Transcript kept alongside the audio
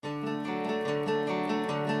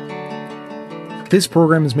This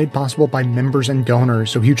program is made possible by members and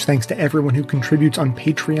donors, so huge thanks to everyone who contributes on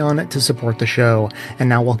Patreon to support the show. And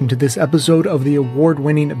now welcome to this episode of the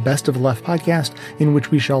award-winning Best of the Left podcast, in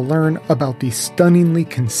which we shall learn about the stunningly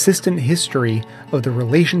consistent history of the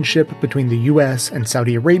relationship between the US and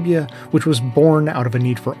Saudi Arabia, which was born out of a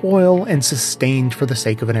need for oil and sustained for the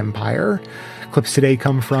sake of an empire. Clips today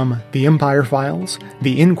come from The Empire Files,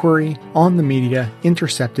 The Inquiry, On the Media,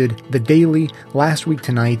 Intercepted, The Daily, Last Week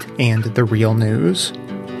Tonight, and The Real News.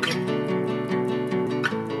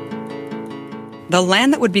 The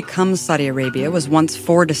land that would become Saudi Arabia was once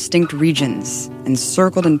 4 distinct regions,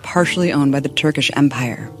 encircled and partially owned by the Turkish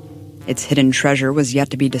Empire. Its hidden treasure was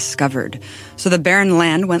yet to be discovered, so the barren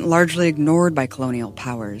land went largely ignored by colonial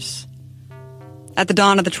powers. At the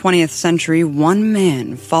dawn of the 20th century, one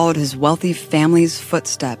man followed his wealthy family's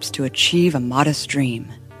footsteps to achieve a modest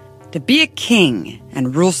dream: to be a king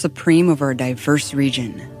and rule supreme over a diverse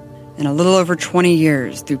region. In a little over 20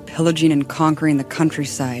 years, through pillaging and conquering the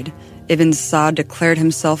countryside, Ibn Saud declared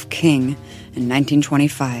himself king in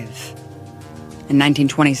 1925. In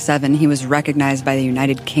 1927, he was recognized by the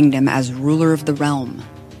United Kingdom as ruler of the realm.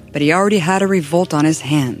 But he already had a revolt on his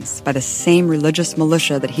hands by the same religious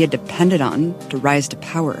militia that he had depended on to rise to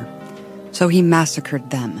power. So he massacred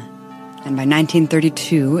them. And by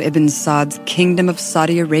 1932, Ibn Saud's kingdom of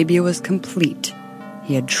Saudi Arabia was complete.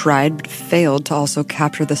 He had tried but failed to also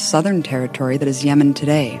capture the southern territory that is Yemen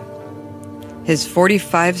today. His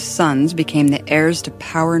 45 sons became the heirs to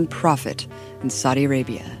power and profit in Saudi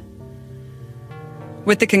Arabia.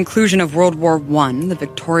 With the conclusion of World War I, the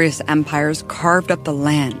victorious empires carved up the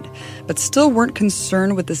land, but still weren't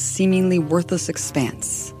concerned with the seemingly worthless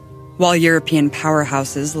expanse. While European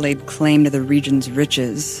powerhouses laid claim to the region's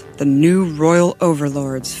riches, the new royal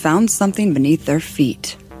overlords found something beneath their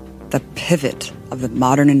feet: the pivot of the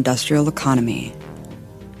modern industrial economy.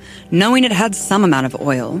 Knowing it had some amount of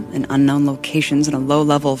oil in unknown locations and a low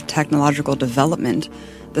level of technological development,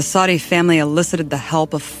 the Saudi family elicited the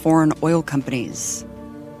help of foreign oil companies.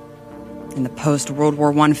 In the post-World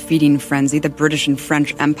War I feeding frenzy, the British and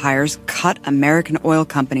French empires cut American oil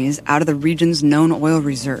companies out of the region's known oil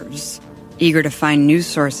reserves. Eager to find new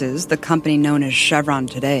sources, the company known as Chevron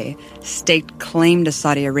today staked claim to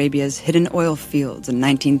Saudi Arabia's hidden oil fields in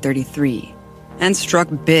 1933 and struck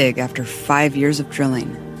big after 5 years of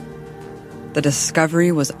drilling. The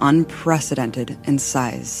discovery was unprecedented in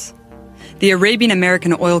size. The Arabian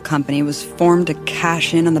American Oil Company was formed to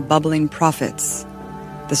cash in on the bubbling profits.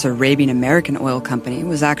 This Arabian American Oil Company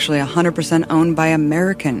was actually 100% owned by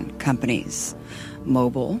American companies,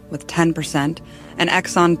 Mobil with 10%, and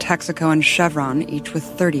Exxon, Texaco, and Chevron each with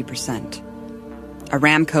 30%.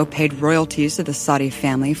 Aramco paid royalties to the Saudi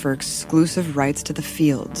family for exclusive rights to the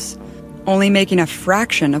fields, only making a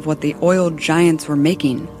fraction of what the oil giants were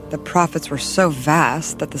making. The profits were so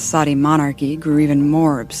vast that the Saudi monarchy grew even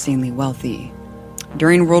more obscenely wealthy.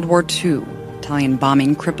 During World War II, Italian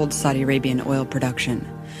bombing crippled Saudi Arabian oil production.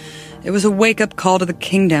 It was a wake-up call to the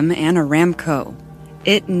kingdom and Aramco.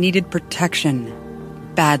 It needed protection.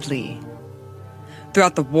 Badly.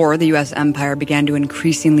 Throughout the war, the U.S. empire began to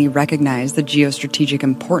increasingly recognize the geostrategic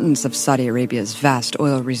importance of Saudi Arabia's vast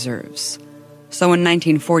oil reserves. So in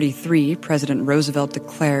 1943, President Roosevelt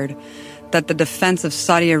declared that the defense of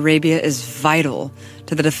Saudi Arabia is vital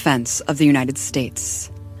to the defense of the United States.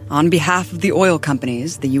 On behalf of the oil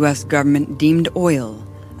companies, the U.S. government deemed oil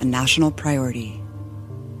a national priority.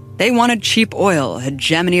 They wanted cheap oil,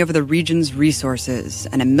 hegemony over the region's resources,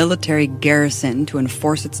 and a military garrison to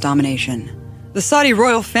enforce its domination. The Saudi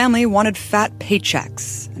royal family wanted fat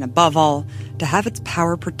paychecks, and above all, to have its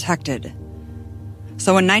power protected.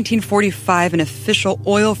 So in 1945, an official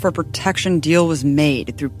oil for protection deal was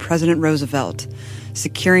made through President Roosevelt,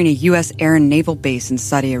 securing a U.S. air and naval base in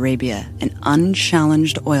Saudi Arabia and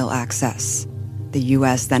unchallenged oil access. The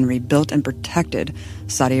U.S. then rebuilt and protected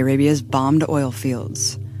Saudi Arabia's bombed oil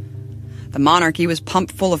fields. The monarchy was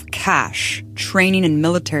pumped full of cash, training, and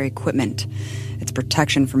military equipment, its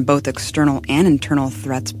protection from both external and internal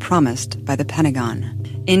threats promised by the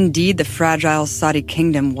Pentagon. Indeed, the fragile Saudi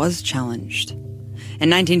kingdom was challenged. In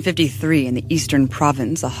 1953, in the eastern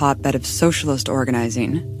province, a hotbed of socialist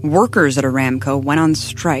organizing, workers at Aramco went on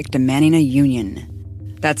strike demanding a union.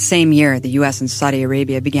 That same year, the U.S. and Saudi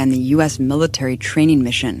Arabia began the U.S. military training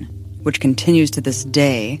mission, which continues to this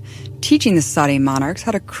day, teaching the Saudi monarchs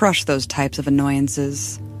how to crush those types of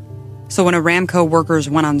annoyances. So when Aramco workers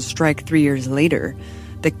went on strike 3 years later,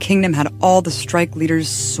 the kingdom had all the strike leaders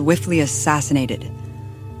swiftly assassinated.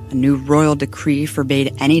 A new royal decree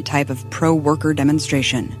forbade any type of pro-worker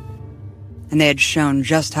demonstration, and they had shown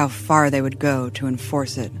just how far they would go to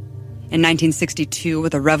enforce it. In 1962,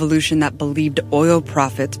 with a revolution that believed oil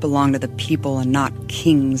profits belonged to the people and not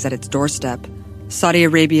kings at its doorstep, Saudi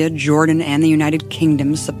Arabia, Jordan, and the United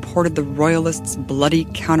Kingdom supported the royalists' bloody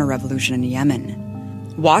counter-revolution in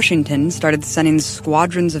Yemen. Washington started sending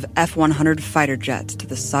squadrons of F-100 fighter jets to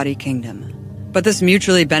the Saudi kingdom. But this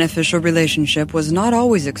mutually beneficial relationship was not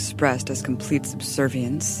always expressed as complete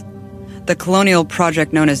subservience. The colonial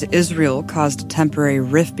project known as Israel caused a temporary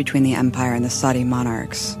rift between the empire and the Saudi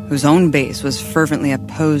monarchs, whose own base was fervently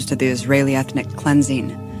opposed to the Israeli ethnic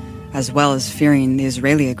cleansing, as well as fearing the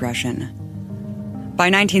Israeli aggression.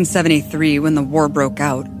 By 1973, when the war broke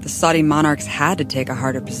out, the Saudi monarchs had to take a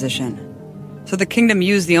harder position. So the kingdom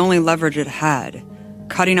used the only leverage it had,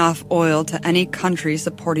 cutting off oil to any country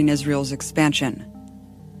supporting Israel's expansion.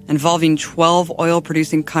 Involving 12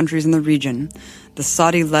 oil-producing countries in the region, the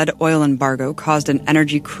Saudi-led oil embargo caused an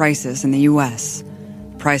energy crisis in the U.S.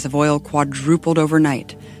 The price of oil quadrupled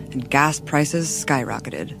overnight, and gas prices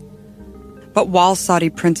skyrocketed. But while Saudi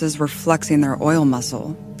princes were flexing their oil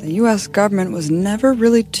muscle, the U.S. government was never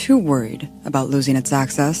really too worried about losing its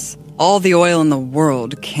access. All the oil in the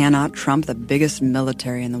world cannot trump the biggest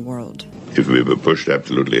military in the world. If we were pushed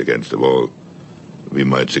absolutely against the wall, we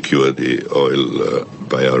might secure the oil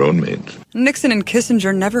by our own means. Nixon and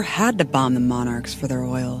Kissinger never had to bomb the monarchs for their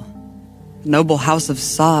oil. The noble House of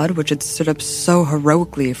Saud, which had stood up so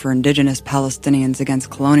heroically for indigenous Palestinians against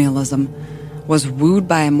colonialism, was wooed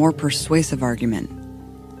by a more persuasive argument: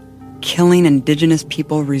 killing indigenous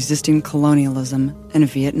people resisting colonialism in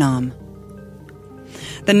Vietnam.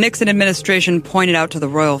 The Nixon administration pointed out to the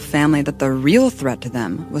royal family that the real threat to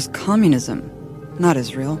them was communism, not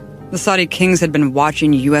Israel. The Saudi kings had been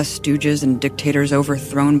watching U.S. stooges and dictators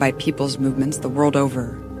overthrown by people's movements the world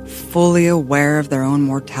over, fully aware of their own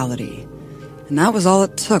mortality. And that was all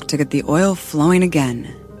it took to get the oil flowing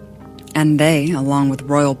again. And they, along with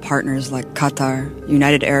royal partners like Qatar,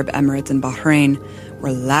 United Arab Emirates, and Bahrain,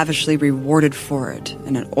 were lavishly rewarded for it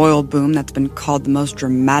in an oil boom that's been called the most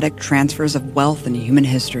dramatic transfers of wealth in human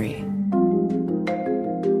history.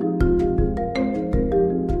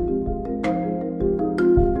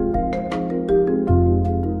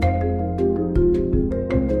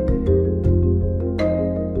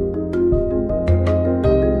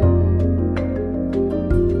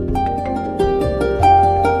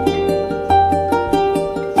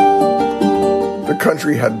 The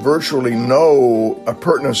country had virtually no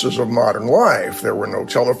appurtenances of modern life. There were no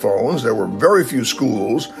telephones, there were very few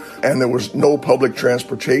schools, and there was no public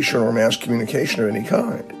transportation or mass communication of any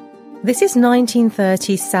kind. This is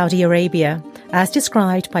 1930s Saudi Arabia, as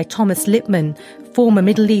described by Thomas Lippman, former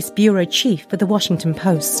Middle East bureau chief for the Washington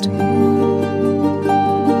Post.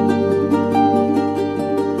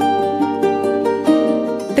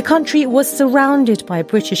 The country was surrounded by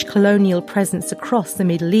British colonial presence across the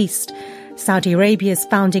Middle East. Saudi Arabia's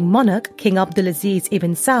founding monarch, King Abdulaziz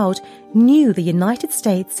ibn Saud, knew the United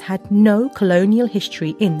States had no colonial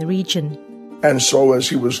history in the region. And so as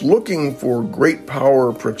he was looking for great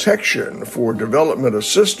power protection, for development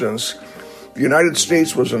assistance, the United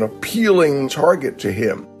States was an appealing target to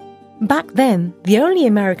him. Back then, the only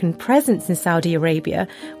American presence in Saudi Arabia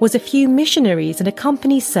was a few missionaries and a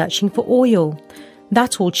company searching for oil.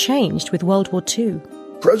 That all changed with World War II.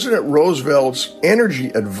 President Roosevelt's energy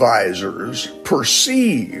advisors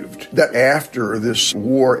perceived that after this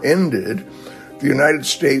war ended, the United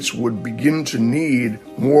States would begin to need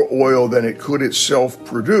more oil than it could itself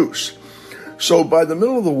produce. So by the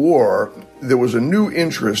middle of the war, there was a new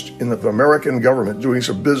interest in the American government doing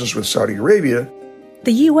some business with Saudi Arabia.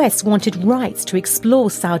 The US wanted rights to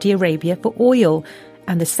explore Saudi Arabia for oil,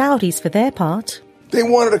 and the Saudis, for their part, they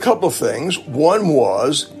wanted a couple of things. One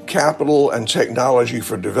was capital and technology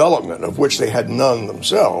for development, of which they had none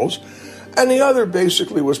themselves. And the other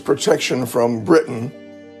basically was protection from Britain.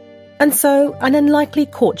 And so an unlikely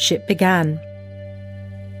courtship began.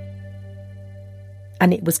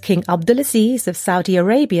 And it was King Abdulaziz of Saudi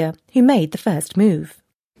Arabia who made the first move.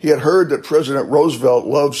 He had heard that President Roosevelt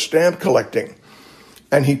loved stamp collecting,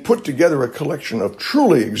 and he put together a collection of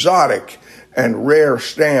truly exotic and rare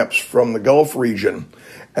stamps from the Gulf region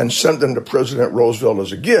and sent them to President Roosevelt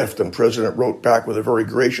as a gift, and President wrote back with a very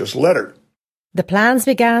gracious letter. The plans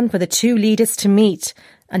began for the two leaders to meet,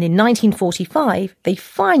 and in 1945 they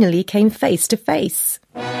finally came face to face.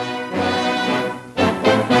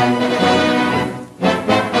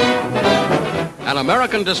 An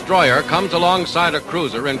American destroyer comes alongside a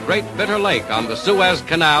cruiser in Great Bitter Lake on the Suez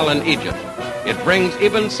Canal in Egypt. It brings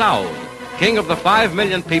Ibn Saud, king of the 5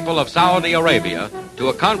 million people of Saudi Arabia, to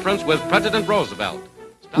a conference with President Roosevelt.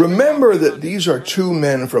 Remember that these are two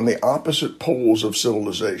men from the opposite poles of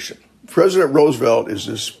civilization. President Roosevelt is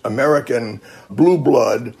this American blue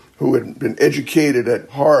blood who had been educated at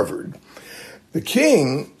Harvard. The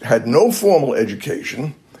king had no formal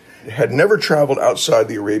education, had never traveled outside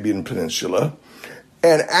the Arabian Peninsula,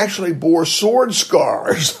 and actually bore sword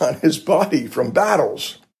scars on his body from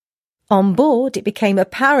battles. On board, it became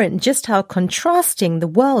apparent just how contrasting the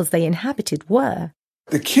worlds they inhabited were.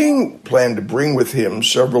 The king planned to bring with him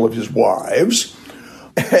several of his wives,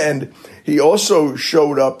 and he also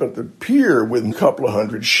showed up at the pier with a couple of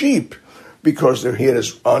hundred sheep because he and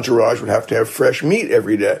his entourage would have to have fresh meat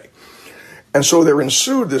every day. And so there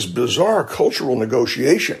ensued this bizarre cultural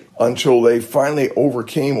negotiation until they finally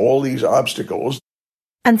overcame all these obstacles.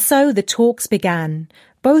 And so the talks began.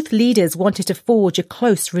 Both leaders wanted to forge a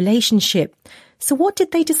close relationship. So what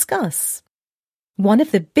did they discuss? One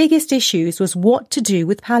of the biggest issues was what to do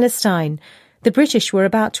with Palestine. The British were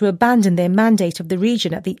about to abandon their mandate of the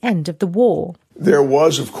region at the end of the war. There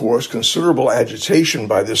was, of course, considerable agitation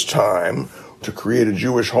by this time to create a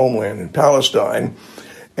Jewish homeland in Palestine,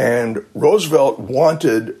 and Roosevelt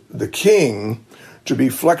wanted the king to be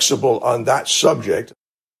flexible on that subject.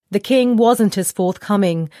 The king wasn't as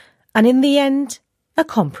forthcoming, and in the end, a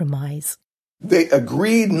compromise. They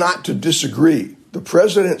agreed not to disagree. The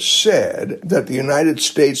president said that the United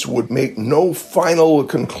States would make no final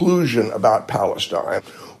conclusion about Palestine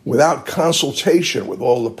without consultation with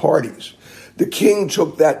all the parties. The king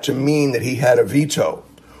took that to mean that he had a veto,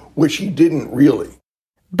 which he didn't really.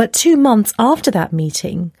 But 2 months after that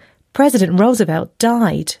meeting, President Roosevelt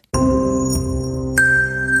died.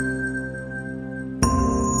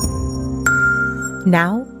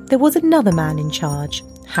 Now, there was another man in charge,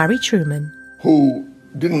 Harry Truman, who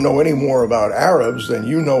didn't know any more about Arabs than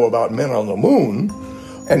you know about men on the moon.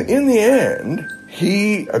 And in the end,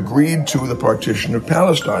 he agreed to the partition of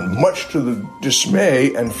Palestine, much to the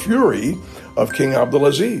dismay and fury of King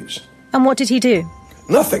Abdulaziz. And what did he do?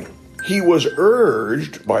 Nothing. He was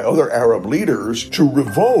urged by other Arab leaders to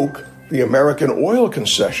revoke the American oil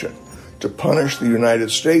concession, to punish the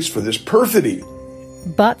United States for this perfidy.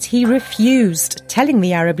 But he refused, telling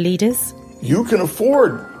the Arab leaders, "You can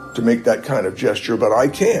afford to make that kind of gesture, but I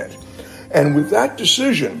can't." And with that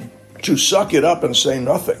decision to suck it up and say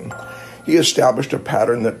nothing, he established a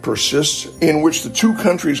pattern that persists in which the two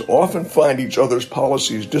countries often find each other's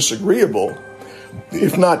policies disagreeable,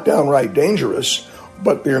 if not downright dangerous,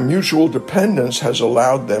 but their mutual dependence has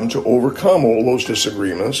allowed them to overcome all those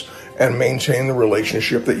disagreements and maintain the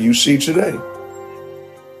relationship that you see today.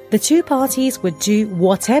 The two parties would do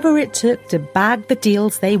whatever it took to bag the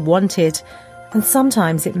deals they wanted, and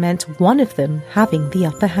sometimes it meant one of them having the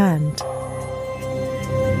upper hand.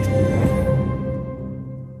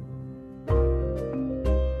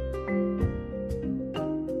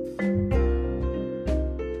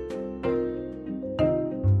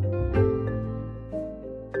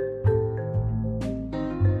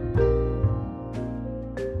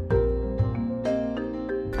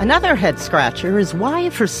 Another head-scratcher is why,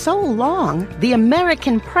 for so long, the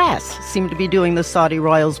American press seemed to be doing the Saudi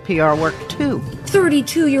royals' PR work, too.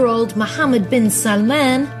 32-year-old Mohammed bin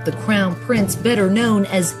Salman, the crown prince better known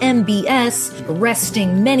as MBS,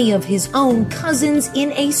 arresting many of his own cousins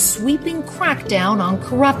in a sweeping crackdown on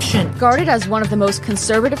corruption. Guarded as one of the most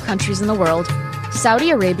conservative countries in the world, Saudi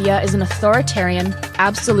Arabia is an authoritarian,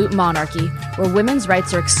 absolute monarchy where women's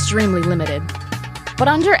rights are extremely limited. But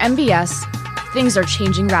under MBS, things are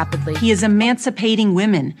changing rapidly. He is emancipating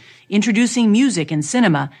women, introducing music and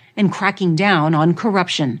cinema, and cracking down on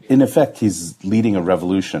corruption. In effect, he's leading a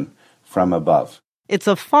revolution from above. It's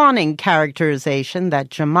a fawning characterization that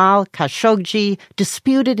Jamal Khashoggi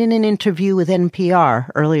disputed in an interview with NPR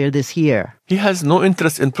earlier this year. He has no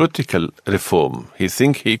interest in political reform. He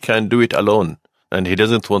thinks he can do it alone. And he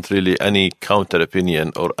doesn't want really any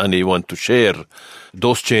counter-opinion or anyone to share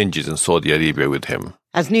those changes in Saudi Arabia with him.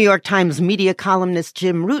 As New York Times media columnist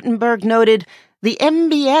Jim Rutenberg noted, the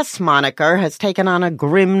MBS moniker has taken on a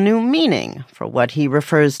grim new meaning for what he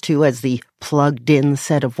refers to as the plugged-in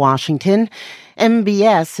set of Washington.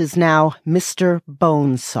 MBS is now Mr.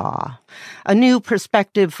 Bonesaw. A new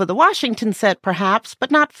perspective for the Washington set, perhaps, but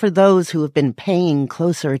not for those who have been paying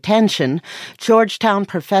closer attention. Georgetown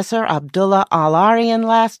professor Abdullah Al-Arian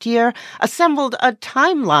last year assembled a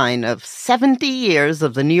timeline of 70 years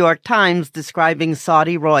of the New York Times describing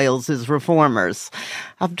Saudi royals as reformers.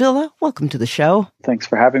 Abdullah, welcome to the show. Thanks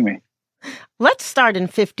for having me. Let's start in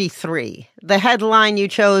 1953. The headline you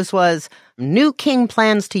chose was, "New King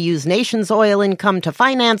Plans to Use Nation's Oil Income to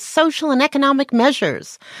Finance Social and Economic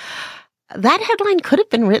Measures." That headline could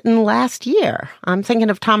have been written last year. I'm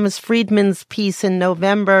thinking of Thomas Friedman's piece in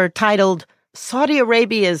November titled, Saudi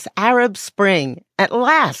Arabia's Arab Spring. At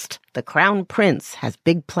last, the Crown Prince has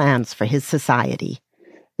big plans for his society.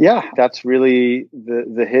 Yeah, that's really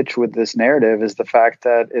the hitch with this narrative, is the fact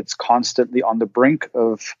that it's constantly on the brink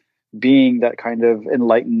of being that kind of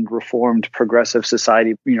enlightened, reformed, progressive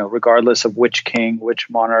society, regardless of which king, which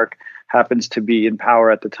monarch happens to be in power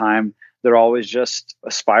at the time. They're always just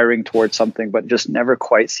aspiring towards something, but just never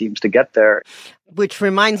quite seems to get there. Which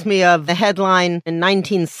reminds me of the headline in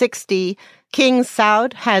 1960, King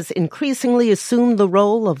Saud has increasingly assumed the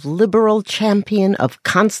role of liberal champion of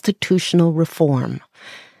constitutional reform.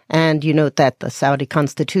 And you note that the Saudi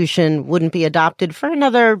constitution wouldn't be adopted for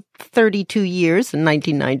another 32 years in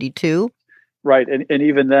 1992. Right. And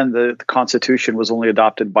even then, the Constitution was only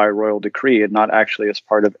adopted by royal decree and not actually as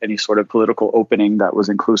part of any sort of political opening that was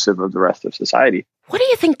inclusive of the rest of society. What do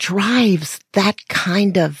you think drives that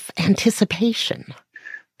kind of anticipation?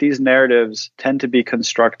 These narratives tend to be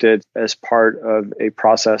constructed as part of a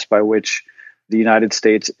process by which the United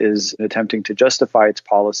States is attempting to justify its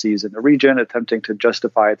policies in the region, attempting to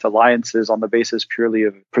justify its alliances on the basis purely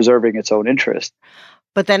of preserving its own interest.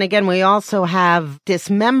 But then again, we also have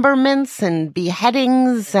dismemberments and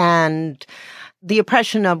beheadings and the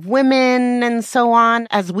oppression of women and so on,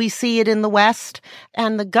 as we see it in the West.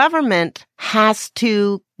 And the government has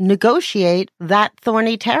to negotiate that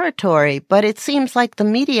thorny territory. But it seems like the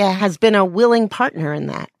media has been a willing partner in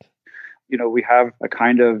that. We have a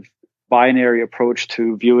kind of binary approach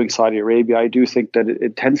to viewing Saudi Arabia. I do think that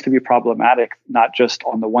it tends to be problematic, not just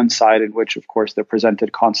on the one side in which, of course, they're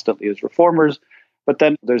presented constantly as reformers, but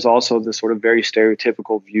then there's also the sort of very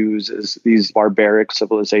stereotypical views as these barbaric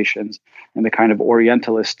civilizations, and the kind of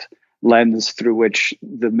Orientalist lens through which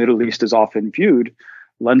the Middle East is often viewed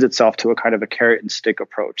lends itself to a kind of a carrot and stick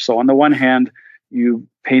approach. So on the one hand, you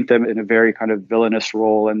paint them in a very kind of villainous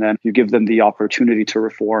role, and then you give them the opportunity to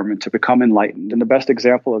reform and to become enlightened. And the best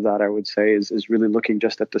example of that, I would say, is really looking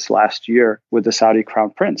just at this last year with the Saudi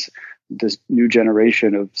Crown Prince. This new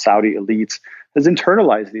generation of Saudi elites has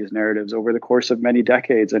internalized these narratives over the course of many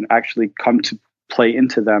decades and actually come to play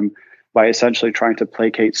into them by essentially trying to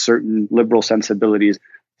placate certain liberal sensibilities,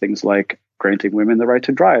 things like granting women the right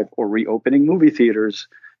to drive or reopening movie theaters,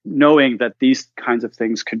 knowing that these kinds of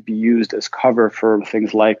things could be used as cover for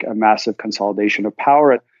things like a massive consolidation of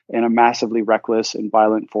power and a massively reckless and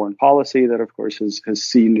violent foreign policy that, of course, has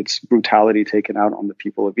seen its brutality taken out on the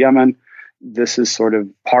people of Yemen. This is sort of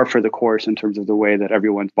par for the course in terms of the way that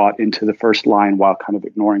everyone's bought into the first line while kind of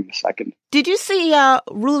ignoring the second. Did you see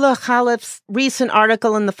Rula Khalif's recent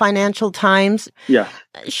article in the Financial Times? Yeah.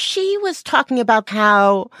 She was talking about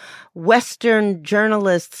how Western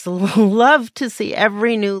journalists love to see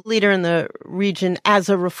every new leader in the region as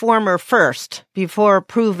a reformer first, before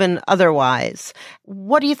proven otherwise.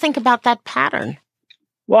 What do you think about that pattern?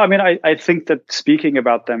 Well, I mean, I think that speaking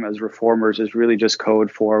about them as reformers is really just code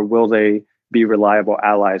for will they be reliable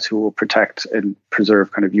allies who will protect and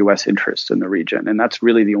preserve kind of U.S. interests in the region. And that's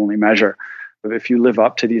really the only measure. But if you live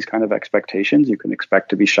up to these kind of expectations, you can expect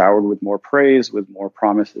to be showered with more praise, with more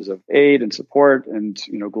promises of aid and support and,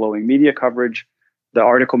 glowing media coverage. The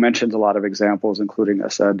article mentions a lot of examples, including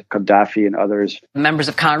Assad, Gaddafi, and others. Members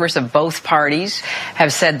of Congress of both parties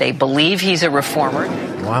have said they believe he's a reformer.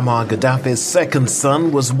 Muammar Gaddafi's second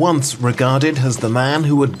son was once regarded as the man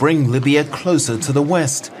who would bring Libya closer to the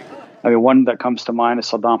West. I mean, one that comes to mind is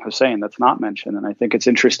Saddam Hussein. That's not mentioned. And I think it's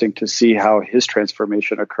interesting to see how his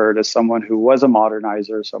transformation occurred as someone who was a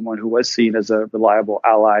modernizer, someone who was seen as a reliable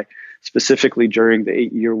ally, specifically during the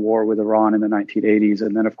 8-year war with Iran in the 1980s.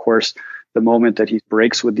 And then, of course, the moment that he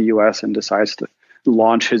breaks with the U.S. and decides to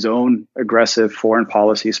launch his own aggressive foreign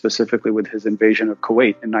policy, specifically with his invasion of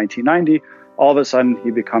Kuwait in 1990, all of a sudden he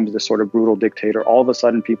becomes this sort of brutal dictator. All of a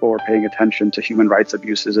sudden people were paying attention to human rights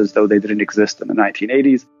abuses as though they didn't exist in the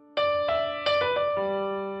 1980s.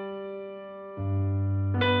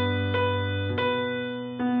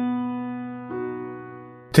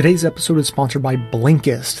 Today's episode is sponsored by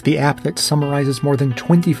Blinkist, the app that summarizes more than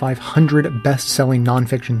 2,500 best-selling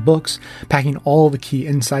nonfiction books, packing all the key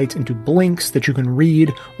insights into blinks that you can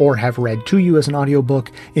read or have read to you as an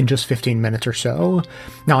audiobook in just 15 minutes or so.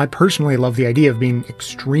 Now, I personally love the idea of being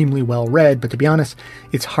extremely well-read, but to be honest,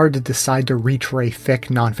 it's hard to decide to reach for a thick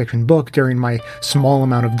nonfiction book during my small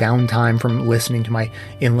amount of downtime from listening to my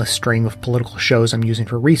endless stream of political shows I'm using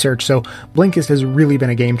for research, so Blinkist has really been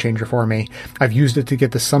a game changer for me. I've used it to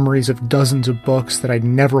get the summaries of dozens of books that I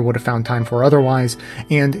never would have found time for otherwise,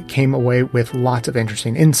 and came away with lots of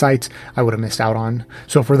interesting insights I would have missed out on.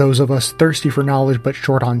 So for those of us thirsty for knowledge but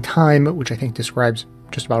short on time, which I think describes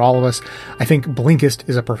just about all of us, I think Blinkist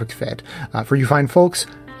is a perfect fit. For you fine folks,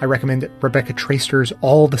 I recommend Rebecca Traister's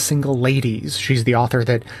All the Single Ladies. She's the author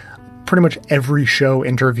that pretty much every show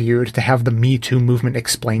interviewed to have the Me Too movement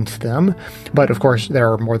explained to them. But of course,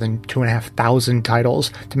 there are more than 2,500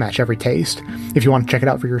 titles to match every taste. If you want to check it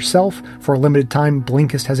out for yourself, for a limited time,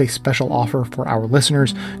 Blinkist has a special offer for our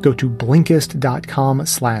listeners. Go to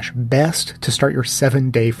Blinkist.com/best to start your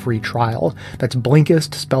 7-day free trial. That's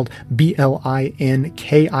Blinkist, spelled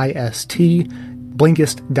Blinkist.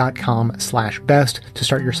 Blinkist.com/best to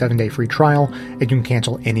start your 7-day free trial, and you can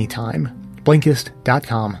cancel anytime.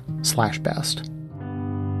 Blinkist.com/best.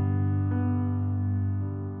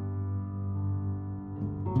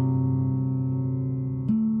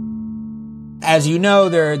 As you know,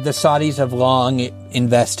 the Saudis have long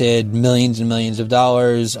invested millions and millions of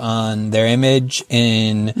dollars on their image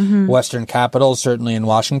in Western capitals, certainly in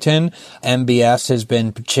Washington. MBS has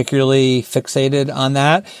been particularly fixated on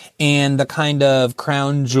that. And the kind of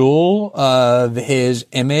crown jewel of his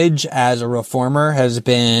image as a reformer has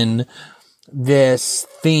been this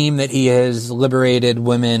theme that he has liberated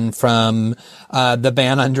women from the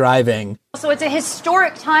ban on driving. So it's a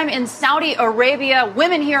historic time in Saudi Arabia.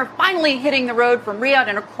 Women here finally hitting the road from Riyadh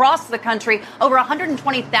and across the country. Over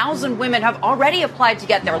 120,000 women have already applied to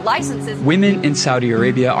get their licenses. Women in Saudi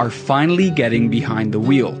Arabia are finally getting behind the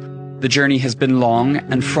wheel. The journey has been long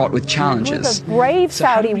and fraught with challenges. A group of brave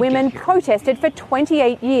Saudi women protested for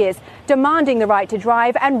 28 years, demanding the right to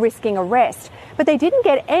drive and risking arrest. But they didn't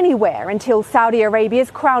get anywhere until Saudi Arabia's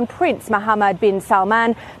Crown Prince Mohammed bin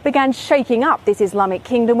Salman began shaking up this Islamic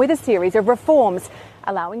kingdom with a series of reforms,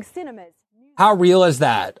 allowing cinemas. How real is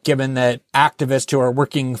that, given that activists who are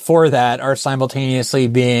working for that are simultaneously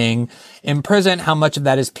being imprisoned? How much of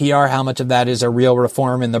that is PR? How much of that is a real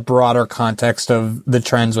reform in the broader context of the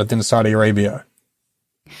trends within Saudi Arabia?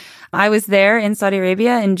 I was there in Saudi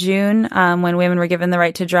Arabia in June when women were given the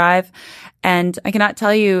right to drive. And I cannot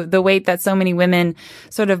tell you the weight that so many women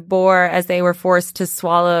sort of bore as they were forced to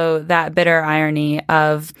swallow that bitter irony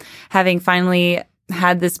of having finally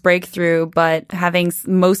had this breakthrough, but having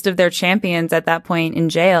most of their champions at that point in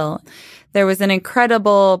jail. There was an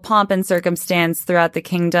incredible pomp and circumstance throughout the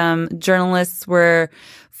kingdom. Journalists were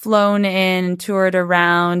flown in, toured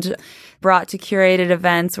around, brought to curated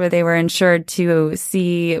events where they were ensured to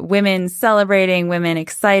see women celebrating, women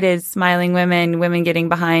excited, smiling women, women getting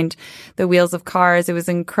behind the wheels of cars. It was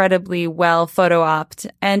incredibly well photo-opped.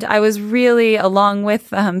 And I was really, along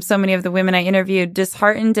with so many of the women I interviewed,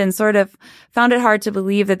 disheartened and sort of found it hard to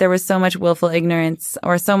believe that there was so much willful ignorance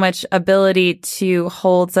or so much ability to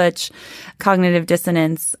hold such cognitive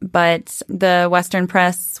dissonance. But the Western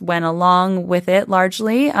press went along with it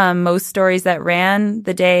largely. Most stories that ran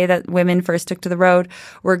the day that women first took to the road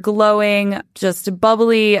were glowing, just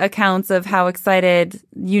bubbly accounts of how excited,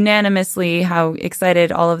 unanimously, how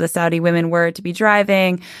excited all of the Saudi women were to be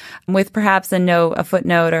driving, with perhaps a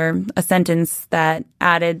footnote or a sentence that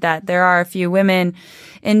added that there are a few women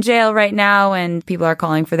in jail right now and people are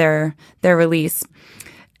calling for their release.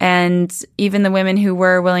 And even the women who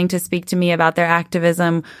were willing to speak to me about their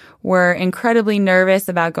activism were incredibly nervous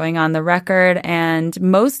about going on the record. And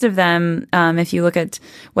most of them, if you look at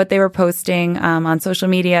what they were posting on social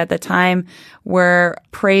media at the time, were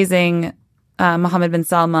praising Mohammed bin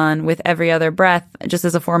Salman with every other breath, just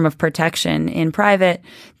as a form of protection. In private,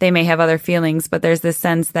 they may have other feelings, but there's this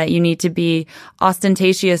sense that you need to be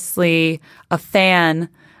ostentatiously a fan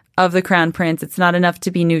of the Crown Prince. It's not enough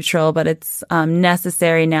to be neutral, but it's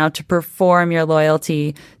necessary now to perform your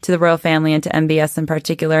loyalty to the royal family and to MBS in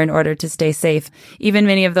particular in order to stay safe. Even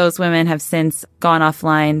many of those women have since gone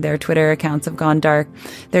offline. Their Twitter accounts have gone dark.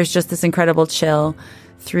 There's just this incredible chill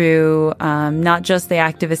through not just the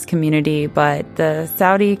activist community, but the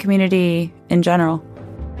Saudi community in general.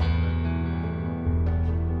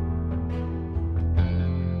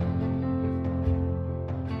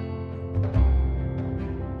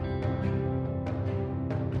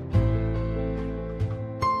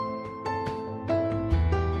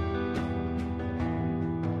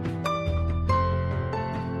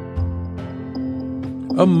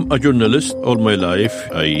 I'm a journalist all my life.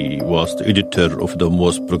 I was the editor of the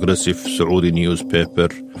most progressive Saudi newspaper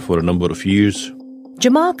for a number of years.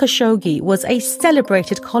 Jamal Khashoggi was a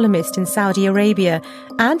celebrated columnist in Saudi Arabia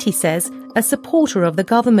and, he says, a supporter of the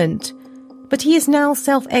government. But he is now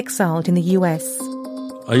self-exiled in the US.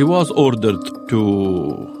 I was ordered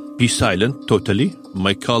to be silent totally.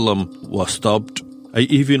 My column was stopped. I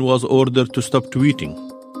even was ordered to stop tweeting.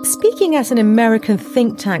 Speaking at an American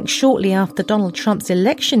think tank shortly after Donald Trump's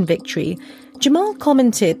election victory, Jamal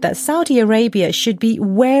commented that Saudi Arabia should be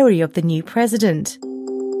wary of the new president.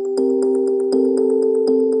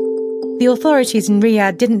 The authorities in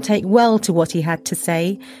Riyadh didn't take well to what he had to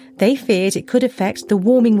say. They feared it could affect the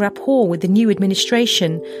warming rapport with the new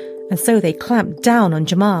administration, and so they clamped down on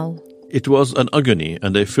Jamal. It was an agony,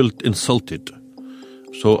 and I felt insulted.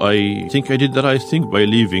 So I think I did the right thing by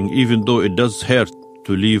leaving, even though it does hurt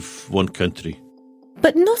to leave one country.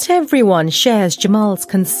 But not everyone shares Jamal's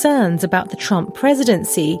concerns about the Trump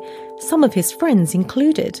presidency, some of his friends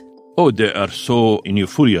included. Oh, they are so in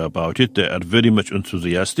euphoria about it. They are very much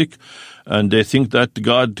enthusiastic, and they think that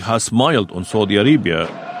God has smiled on Saudi Arabia.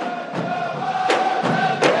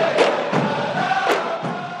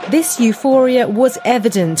 This euphoria was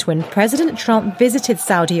evident when President Trump visited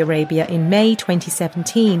Saudi Arabia in May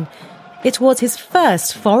 2017. It was his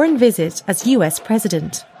first foreign visit as US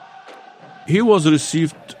president. He was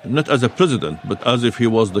received not as a president, but as if he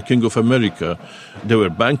was the King of America. There were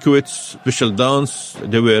banquets, special dance,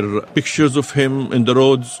 there were pictures of him in the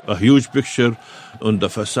roads, a huge picture on the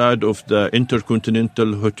facade of the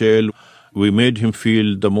Intercontinental Hotel. We made him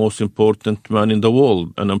feel the most important man in the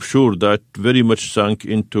world, and I'm sure that very much sank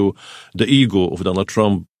into the ego of Donald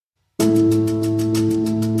Trump.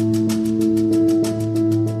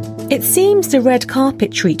 It seems the red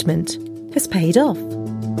carpet treatment has paid off.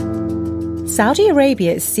 Saudi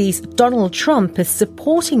Arabia sees Donald Trump as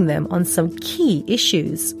supporting them on some key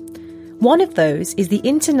issues. One of those is the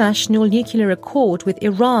international nuclear accord with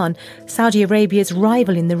Iran, Saudi Arabia's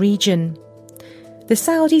rival in the region. The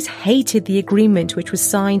Saudis hated the agreement which was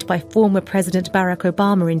signed by former President Barack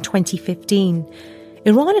Obama in 2015.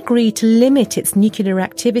 Iran agreed to limit its nuclear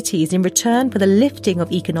activities in return for the lifting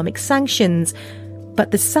of economic sanctions,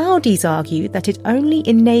 but the Saudis argued that it only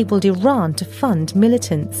enabled Iran to fund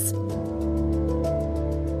militants.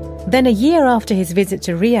 Then a year after his visit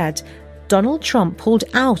to Riyadh, Donald Trump pulled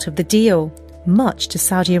out of the deal, much to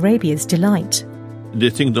Saudi Arabia's delight. They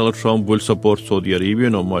think Donald Trump will support Saudi Arabia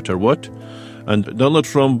no matter what. And Donald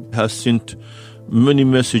Trump has sent many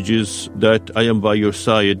messages that I am by your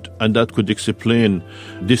side, and that could explain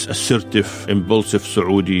this assertive, impulsive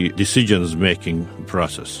Saudi decisions-making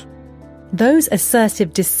process. Those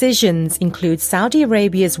assertive decisions include Saudi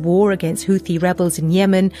Arabia's war against Houthi rebels in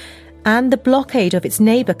Yemen and the blockade of its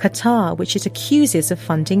neighbour Qatar, which it accuses of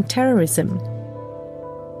funding terrorism.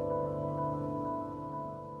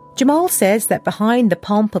 Jamal says that behind the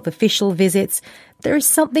pomp of official visits, there is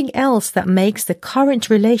something else that makes the current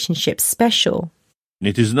relationship special.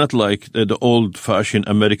 It is not like the old-fashioned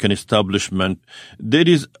American establishment. There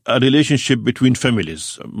is a relationship between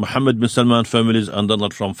families, Mohammed bin Salman families and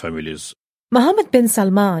Donald Trump families. Mohammed bin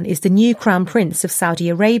Salman is the new Crown Prince of Saudi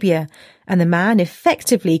Arabia and the man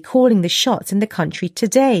effectively calling the shots in the country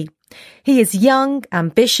today. He is young,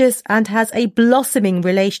 ambitious, and has a blossoming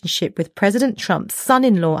relationship with President Trump's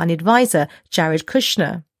son-in-law and advisor, Jared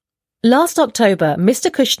Kushner. Last October,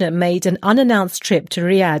 Mr. Kushner made an unannounced trip to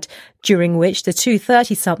Riyadh, during which the two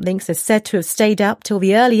 30-somethings are said to have stayed up till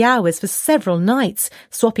the early hours for several nights,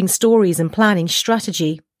 swapping stories and planning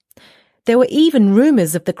strategy. There were even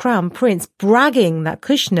rumours of the Crown Prince bragging that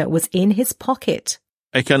Kushner was in his pocket.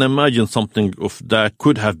 I can imagine something of that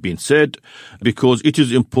could have been said, because it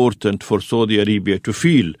is important for Saudi Arabia to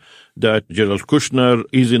feel that General Kushner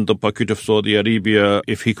is in the pocket of Saudi Arabia.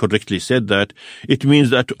 If he correctly said that, it means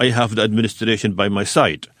that I have the administration by my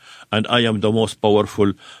side, and I am the most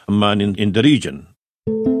powerful man in the region.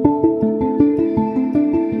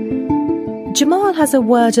 Jamal has a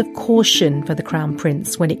word of caution for the Crown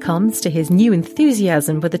Prince when it comes to his new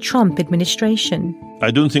enthusiasm for the Trump administration.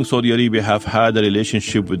 I don't think Saudi Arabia have had a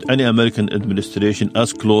relationship with any American administration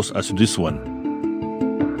as close as this one.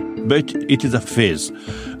 But it is a phase.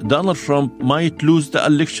 Donald Trump might lose the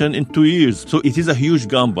election in 2 years. So it is a huge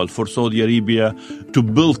gamble for Saudi Arabia to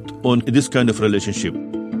build on this kind of relationship.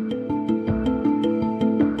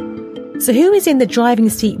 So who is in the driving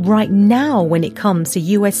seat right now when it comes to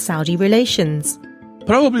US-Saudi relations?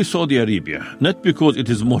 Probably Saudi Arabia, not because it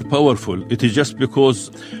is more powerful. It is just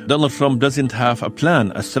because Donald Trump doesn't have a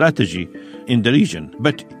plan, a strategy in the region.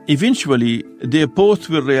 But eventually, they both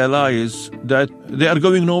will realize that they are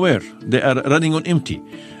going nowhere. They are running on empty.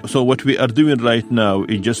 So what we are doing right now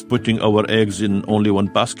is just putting our eggs in only one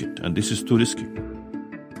basket, and this is too risky.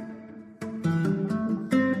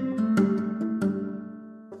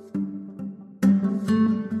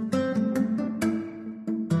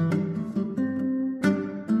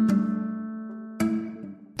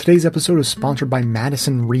 Today's episode is sponsored by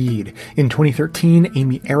Madison Reed. In 2013,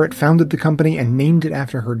 Amy Errett founded the company and named it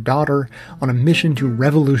after her daughter on a mission to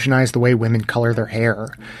revolutionize the way women color their hair.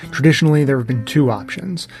 Traditionally, there have been two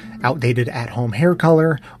options: outdated at-home hair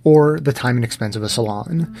color or the time and expense of a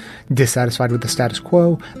salon. Dissatisfied with the status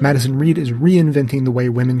quo, Madison Reed is reinventing the way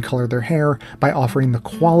women color their hair by offering the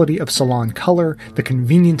quality of salon color, the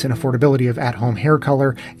convenience and affordability of at-home hair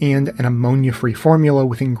color, and an ammonia-free formula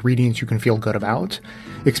with ingredients you can feel good about.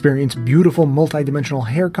 Experience beautiful multi-dimensional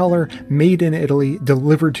hair color made in Italy,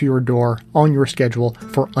 delivered to your door on your schedule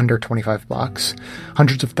for under $25.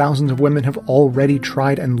 Hundreds of thousands of women have already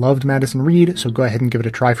tried and loved Madison Reed, so go ahead and give it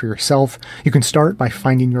a try for yourself. You can start by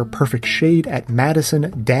finding your perfect shade at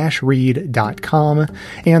madison-reed.com,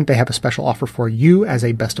 and they have a special offer for you as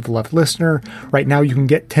a Best of Left listener. Right now you can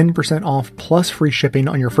get 10% off plus free shipping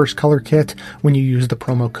on your first color kit when you use the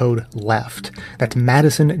promo code LEFT. That's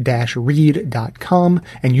madison-reed.com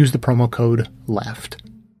and use the promo code LEFT.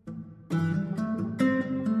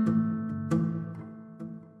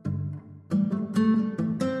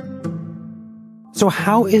 So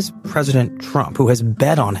how is President Trump, who has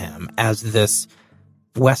bet on him as this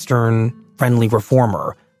Western-friendly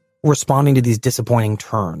reformer, responding to these disappointing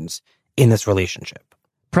turns in this relationship?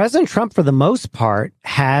 President Trump, for the most part,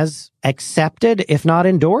 has accepted, if not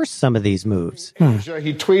endorsed, some of these moves.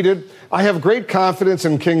 He tweeted, "I have great confidence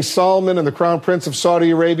in King Salman and the Crown Prince of Saudi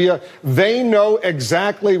Arabia. They know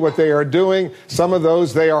exactly what they are doing. Some of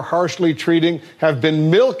those they are harshly treating have been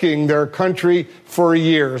milking their country for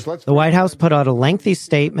years." The White House put out a lengthy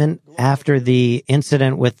statement after the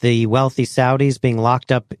incident with the wealthy Saudis being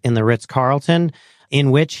locked up in the Ritz-Carlton, in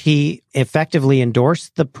which he effectively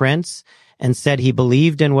endorsed the prince and said he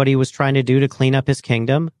believed in what he was trying to do to clean up his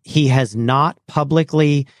kingdom. He has not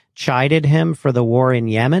publicly chided him for the war in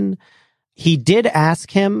Yemen. He did ask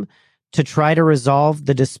him to try to resolve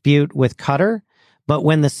the dispute with Qatar, but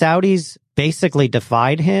when the Saudis basically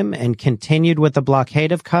defied him and continued with the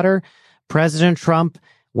blockade of Qatar, President Trump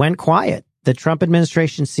went quiet. The Trump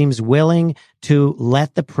administration seems willing to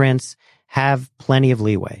let the prince have plenty of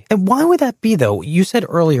leeway. And why would that be, though? You said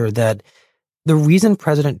earlier that the reason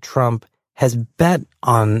President Trump has bet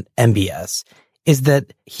on MBS is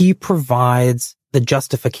that he provides the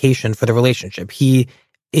justification for the relationship. He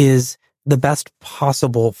is the best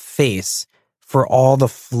possible face for all the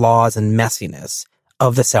flaws and messiness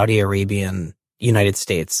of the Saudi Arabian-United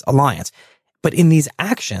States alliance. But in these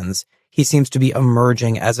actions, he seems to be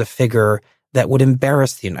emerging as a figure that would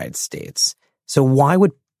embarrass the United States. So why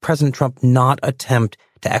would President Trump not attempt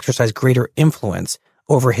to exercise greater influence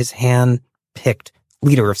over his hand-picked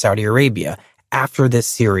leader of Saudi Arabia after this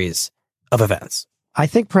series of events? I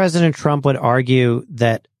think President Trump would argue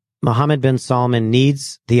that Mohammed bin Salman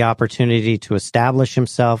needs the opportunity to establish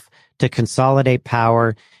himself, to consolidate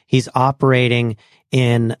power. He's operating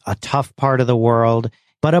in a tough part of the world.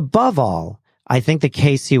 But above all, I think the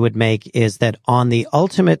case he would make is that on the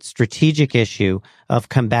ultimate strategic issue of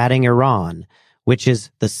combating Iran, which is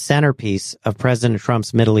the centerpiece of President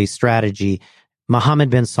Trump's Middle East strategy, Mohammed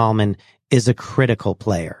bin Salman is a critical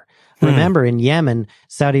player. Remember, in Yemen,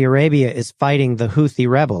 Saudi Arabia is fighting the Houthi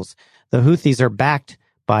rebels. The Houthis are backed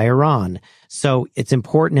by Iran. So it's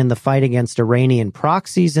important in the fight against Iranian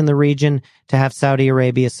proxies in the region to have Saudi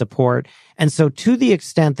Arabia support. And so to the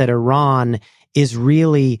extent that Iran is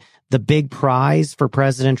really the big prize for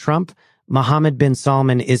President Trump, Mohammed bin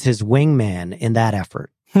Salman is his wingman in that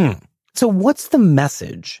effort. So what's the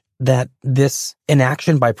message that this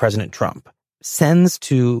inaction by President Trump sends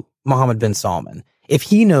to Mohammed bin Salman if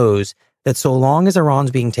he knows that so long as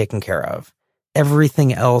Iran's being taken care of,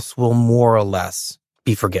 everything else will more or less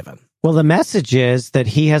be forgiven? Well, the message is that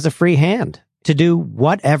he has a free hand to do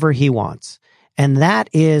whatever he wants. And that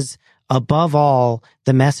is, above all,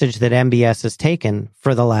 the message that MBS has taken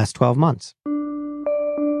for the last 12 months.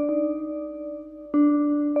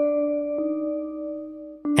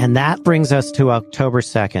 And that brings us to October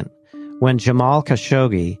 2nd, when Jamal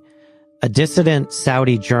Khashoggi, a dissident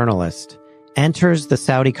Saudi journalist, enters the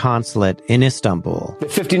Saudi consulate in Istanbul. The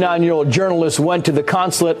 59-year-old journalist went to the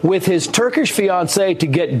consulate with his Turkish fiancée to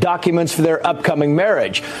get documents for their upcoming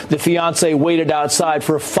marriage. The fiancé waited outside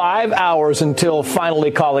for 5 hours until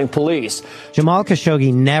finally calling police. Jamal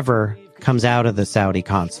Khashoggi never comes out of the Saudi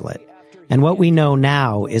consulate. And what we know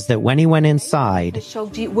now is that when he went inside,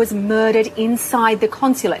 Khashoggi was murdered inside the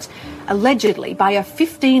consulate, allegedly by a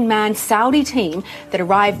 15-man Saudi team that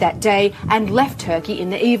arrived that day and left Turkey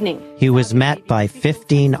in the evening. He was met by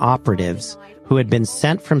 15 operatives who had been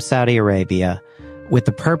sent from Saudi Arabia with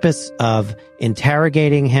the purpose of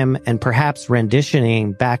interrogating him and perhaps renditioning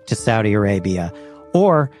him back to Saudi Arabia,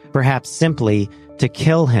 or perhaps simply to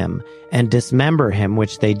kill him and dismember him,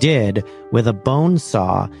 which they did with a bone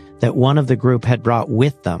saw that one of the group had brought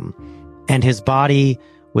with them. And his body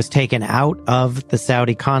was taken out of the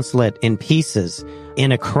Saudi consulate in pieces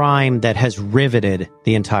in a crime that has riveted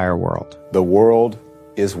the entire world. The world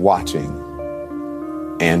is watching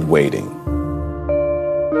and waiting.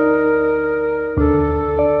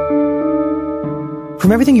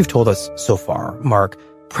 From everything you've told us so far, Mark,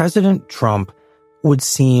 President Trump would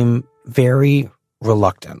seem very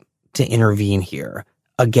reluctant to intervene here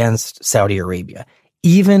against Saudi Arabia,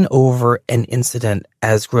 even over an incident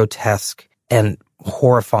as grotesque and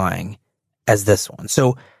horrifying as this one.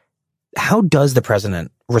 So how does the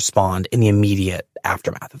president respond in the immediate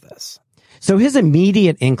aftermath of this? So his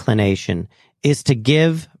immediate inclination is to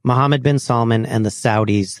give Mohammed bin Salman and the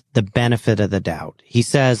Saudis the benefit of the doubt. He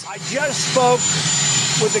says, I just spoke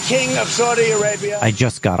with the king of Saudi Arabia. I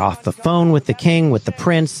just got off the phone with the king, with the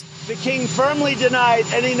prince. The king firmly denied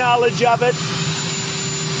any knowledge of it.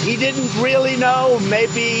 He didn't really know.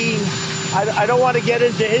 Maybe, I don't want to get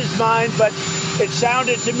into his mind, but it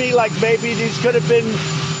sounded to me like maybe these could have been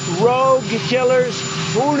rogue killers.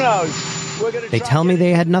 Who knows? They tell me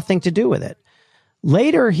they had nothing to do with it.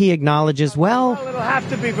 Later, he acknowledges, well, it'll have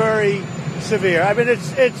to be very severe. I mean,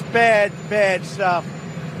 it's bad stuff.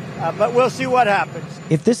 But we'll see what happens.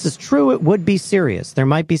 If this is true, it would be serious. There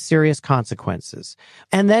might be serious consequences.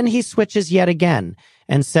 And then he switches yet again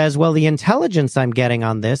and says, well, the intelligence I'm getting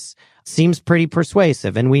on this seems pretty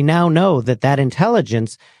persuasive. And we now know that that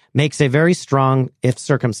intelligence makes a very strong, if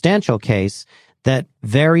circumstantial, case that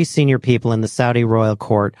very senior people in the Saudi royal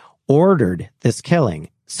court ordered this killing.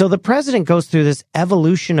 So the president goes through this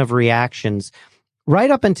evolution of reactions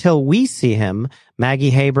right up until we see him,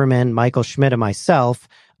 Maggie Haberman, Michael Schmidt, and myself,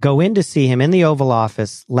 go in to see him in the Oval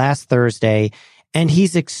Office last Thursday, and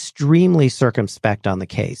he's extremely circumspect on the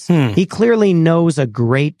case. He clearly knows a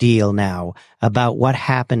great deal now about what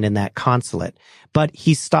happened in that consulate, but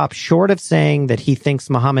he stopped short of saying that he thinks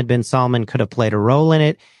Mohammed bin Salman could have played a role in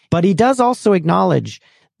it. But he does also acknowledge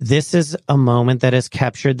this is a moment that has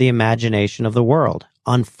captured the imagination of the world,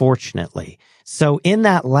 unfortunately. So in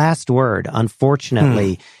that last word,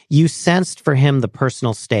 unfortunately, you sensed for him the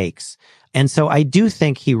personal stakes. And so I do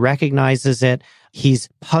think he recognizes it. He's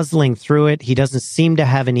puzzling through it. He doesn't seem to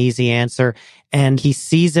have an easy answer, and he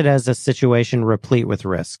sees it as a situation replete with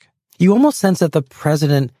risk. You almost sense that the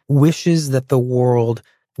president wishes that the world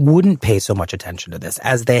wouldn't pay so much attention to this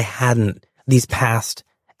as they hadn't these past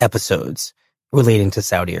episodes relating to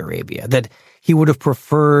Saudi Arabia, that he would have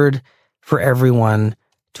preferred for everyone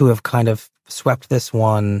to have kind of swept this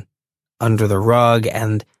one under the rug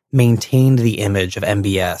and maintained the image of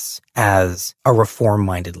MBS as a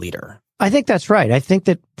reform-minded leader. I think that's right. I think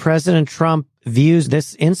that President Trump views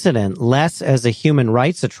this incident less as a human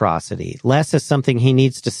rights atrocity, less as something he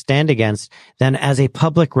needs to stand against than as a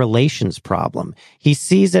public relations problem. He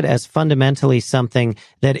sees it as fundamentally something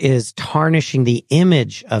that is tarnishing the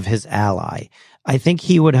image of his ally. I think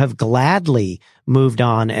he would have gladly moved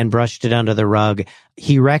on and brushed it under the rug.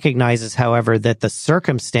 He recognizes, however, that the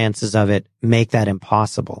circumstances of it make that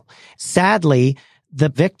impossible. Sadly, the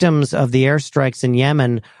victims of the airstrikes in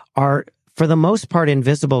Yemen are, for the most part,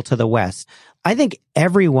 invisible to the West. I think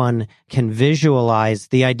everyone can visualize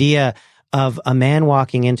the idea of a man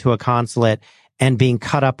walking into a consulate and being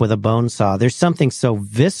cut up with a bone saw. There's something so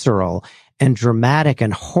visceral and dramatic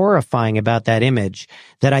and horrifying about that image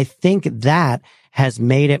that I think that has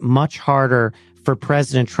made it much harder for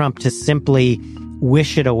President Trump to simply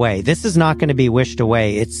wish it away. This is not going to be wished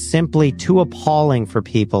away. It's simply too appalling for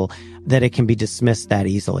people that it can be dismissed that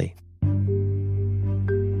easily.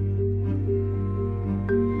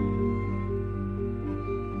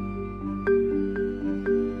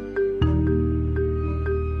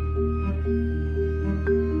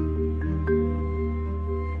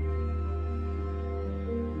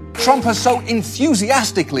 Trump has so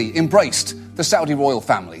enthusiastically embraced the Saudi royal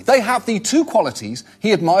family. They have the two qualities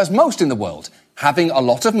he admires most in the world, having a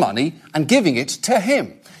lot of money and giving it to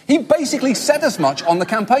him. He basically said as much on the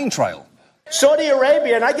campaign trail. Saudi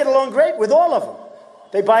Arabia, and I get along great with all of them.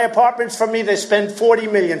 They buy apartments from me, they spend 40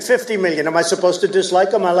 million, 50 million. Am I supposed to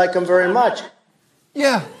dislike them? I like them very much.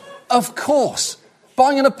 Yeah, of course.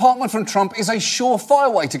 Buying an apartment from Trump is a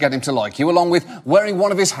surefire way to get him to like you, along with wearing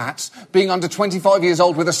one of his hats, being under 25 years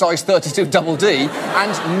old with a size 32 double D,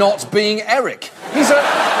 and not being Eric. He's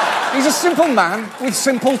a simple man with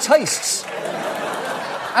simple tastes.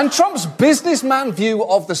 And Trump's businessman view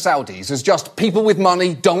of the Saudis as just people with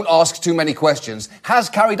money don't ask too many questions has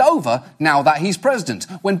carried over now that he's president.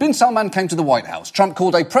 When bin Salman came to the White House, Trump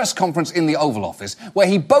called a press conference in the Oval Office where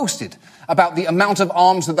he boasted about the amount of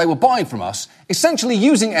arms that they were buying from us, essentially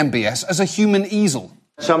using MBS as a human easel.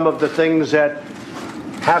 Some of the things that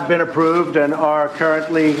have been approved and are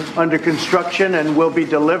currently under construction and will be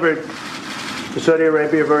delivered to Saudi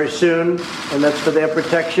Arabia very soon, and that's for their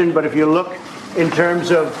protection. But if you look in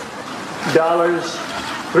terms of dollars,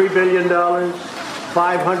 $3 billion,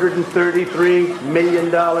 $533 million,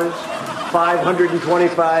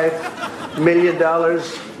 $525 million,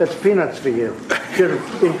 that's peanuts for you. Should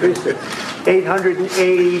have increased it.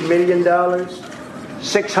 $880 million,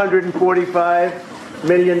 $645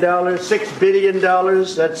 million, $6 billion,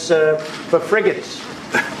 that's for frigates.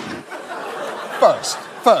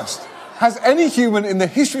 First. Has any human in the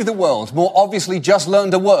history of the world more obviously just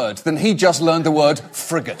learned a word than he just learned the word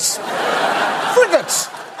frigates? Frigates!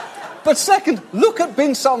 But second, look at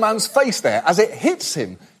bin Salman's face there as it hits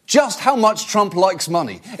him just how much Trump likes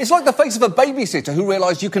money. It's like the face of a babysitter who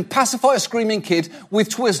realised you can pacify a screaming kid with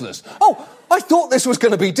Twizzlers. Oh, I thought this was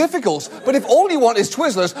going to be difficult, but if all you want is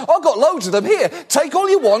Twizzlers, I've got loads of them here. Take all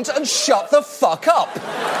you want and shut the fuck up.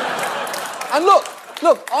 And look,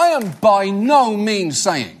 I am by no means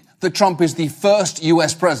saying that Trump is the first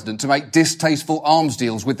US president to make distasteful arms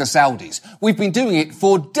deals with the Saudis. We've been doing it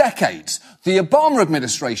for decades. The Obama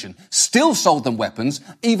administration still sold them weapons,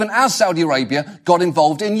 even as Saudi Arabia got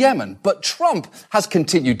involved in Yemen. But Trump has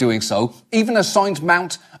continued doing so, even as signs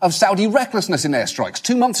mount of Saudi recklessness in airstrikes.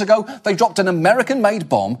 2 months ago, they dropped an American-made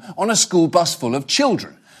bomb on a school bus full of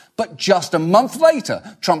children. But just a month later,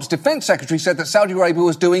 Trump's defense secretary said that Saudi Arabia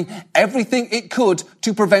was doing everything it could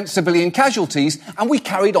to prevent civilian casualties, and we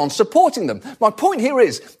carried on supporting them. My point here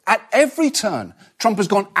is, at every turn, Trump has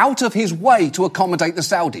gone out of his way to accommodate the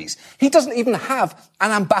Saudis. He doesn't even have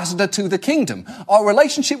an ambassador to the kingdom. Our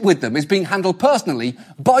relationship with them is being handled personally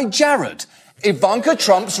by Jared, Ivanka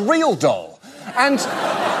Trump's real doll. And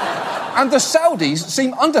the Saudis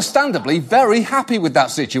seem understandably very happy with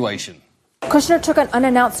that situation. Kushner took an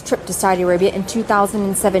unannounced trip to Saudi Arabia in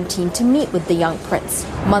 2017 to meet with the young prince.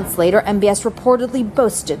 Months later, MBS reportedly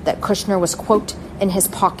boasted that Kushner was, quote, in his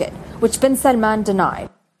pocket, which bin Salman denied.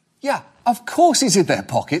 Yeah, of course he's in their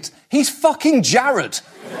pocket. He's fucking Jared.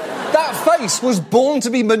 That face was born to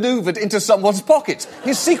be manoeuvred into someone's pocket.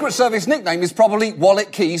 His Secret Service nickname is probably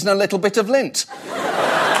wallet, keys, and a little bit of lint.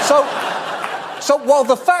 So while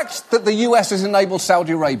the fact that the US has enabled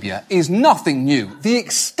Saudi Arabia is nothing new, the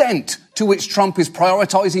extent to which Trump is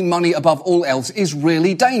prioritising money above all else is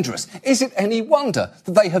really dangerous. Is it any wonder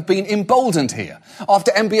that they have been emboldened here?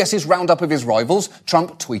 After MBS's roundup of his rivals,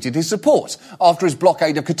 Trump tweeted his support. After his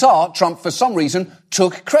blockade of Qatar, Trump, for some reason,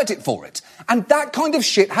 took credit for it. And that kind of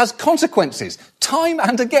shit has consequences. Time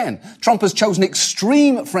and again, Trump has chosen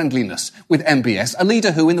extreme friendliness with MBS, a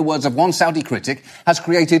leader who, in the words of one Saudi critic, has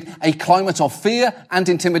created a climate of fear and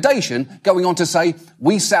intimidation, going on to say,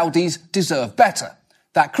 we Saudis deserve better.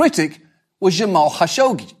 That critic was Jamal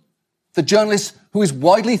Khashoggi, the journalist who is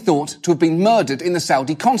widely thought to have been murdered in the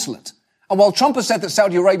Saudi consulate. And while Trump has said that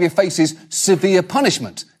Saudi Arabia faces severe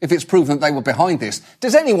punishment if it's proven that they were behind this,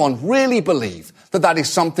 does anyone really believe that that is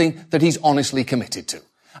something that he's honestly committed to?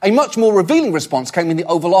 A much more revealing response came in the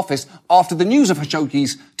Oval Office after the news of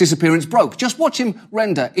Khashoggi's disappearance broke. Just watch him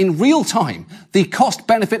render in real time the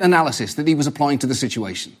cost-benefit analysis that he was applying to the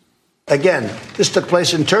situation. Again, this took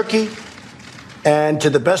place in Turkey. And to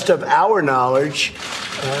the best of our knowledge,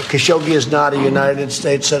 Khashoggi is not a United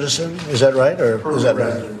States citizen. Is that right? Or is that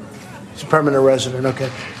right? He's a permanent resident. Okay.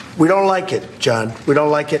 We don't like it, John. We don't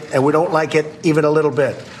like it. And we don't like it even a little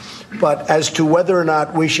bit. But as to whether or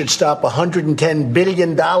not we should stop $110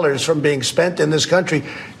 billion from being spent in this country,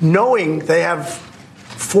 knowing they have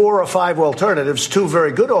 4 or 5 alternatives, 2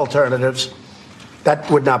 very good alternatives, that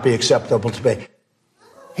would not be acceptable to me.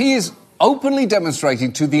 He is openly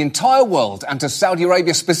demonstrating to the entire world and to Saudi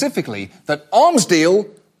Arabia specifically that arms deal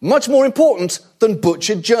much more important than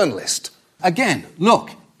butchered journalist. Again,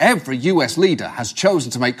 look, every US leader has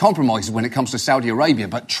chosen to make compromises when it comes to Saudi Arabia,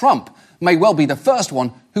 but Trump may well be the first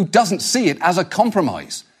one who doesn't see it as a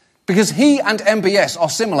compromise. Because he and MBS are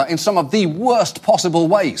similar in some of the worst possible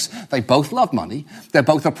ways. They both love money, they're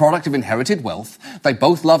both a product of inherited wealth, they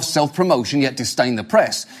both love self-promotion yet disdain the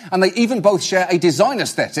press, and they even both share a design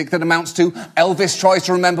aesthetic that amounts to Elvis tries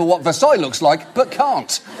to remember what Versailles looks like, but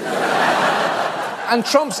can't. And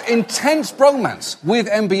Trump's intense bromance with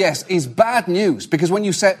MBS is bad news, because when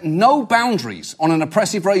you set no boundaries on an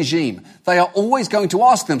oppressive regime, they are always going to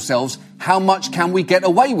ask themselves, how much can we get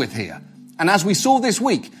away with here? And as we saw this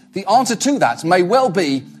week, The answer to that may well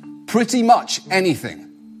be pretty much anything.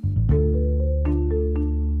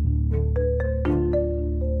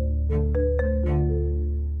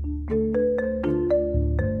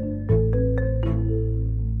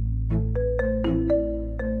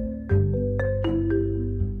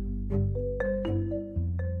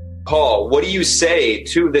 Paul, what do you say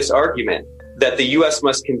to this argument that the U.S.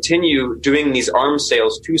 must continue doing these arms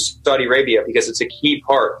sales to Saudi Arabia because it's a key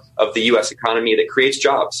part of the U.S. economy that creates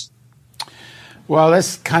jobs? Well,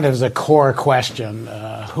 this kind of is a core question.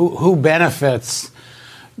 Who benefits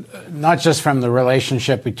not just from the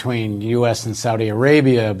relationship between U.S. and Saudi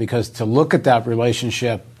Arabia, because to look at that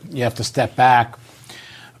relationship, you have to step back.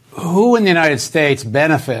 Who in the United States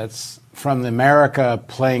benefits from America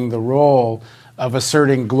playing the role of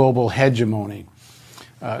asserting global hegemony?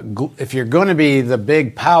 If you're going to be the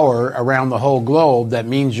big power around the whole globe, that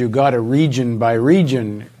means you got to region by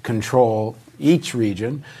region control each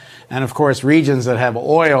region. And of course, regions that have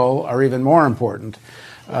oil are even more important.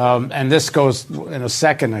 And this goes in a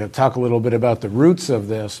second. I'll talk a little bit about the roots of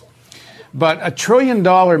this. But $1 trillion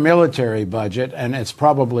military budget, and it's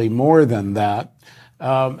probably more than that,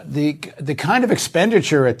 the kind of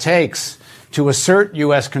expenditure it takes to assert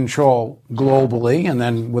U.S. control globally, and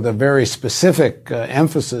then with a very specific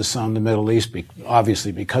emphasis on the Middle East,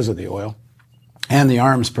 obviously because of the oil and the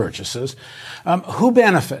arms purchases. Who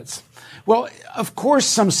benefits? Well, of course,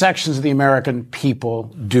 some sections of the American people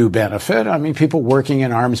do benefit. I mean, people working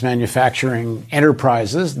in arms manufacturing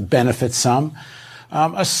enterprises benefit some.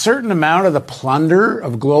 A certain amount of the plunder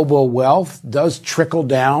of global wealth does trickle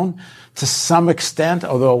down to some extent,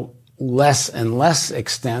 although less and less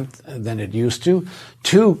extent than it used to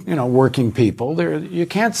working people. You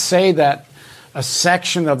can't say that a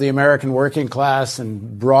section of the American working class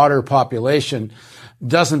and broader population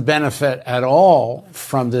doesn't benefit at all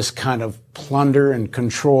from this kind of plunder and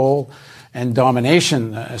control and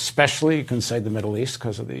domination, especially, you can say, the Middle East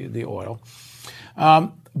because of the oil.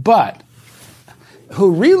 But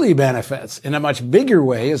who really benefits in a much bigger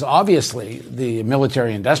way is obviously the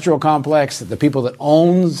military-industrial complex, the people that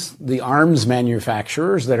owns the arms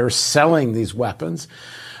manufacturers that are selling these weapons,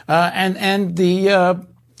 and the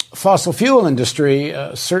fossil fuel industry,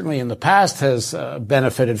 certainly in the past, has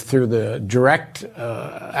benefited through the direct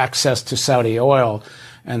access to Saudi oil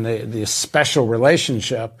and the special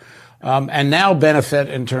relationship, and now benefit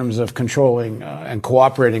in terms of controlling and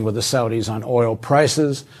cooperating with the Saudis on oil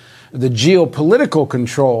prices. The geopolitical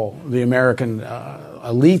control the American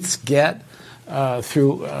elites get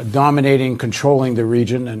through dominating, controlling the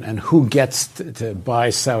region and who gets to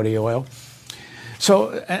buy Saudi oil.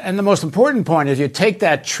 So, and the most important point is you take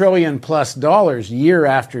that $1 trillion+ year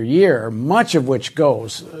after year, much of which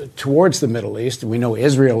goes towards the Middle East. We know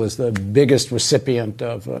Israel is the biggest recipient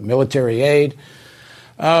of military aid.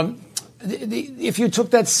 If you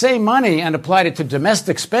took that same money and applied it to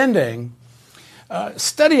domestic spending,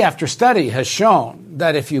 study after study has shown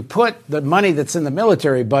that if you put the money that's in the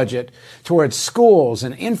military budget towards schools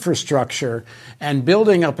and infrastructure and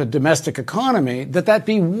building up a domestic economy, that'd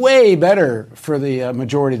be way better for the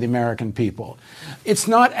majority of the American people. It's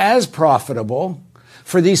not as profitable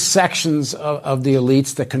for these sections of the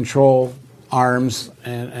elites that control arms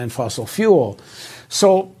and fossil fuel.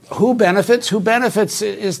 So who benefits? Who benefits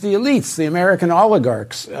is the elites. The American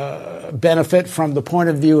oligarchs benefit from the point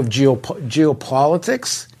of view of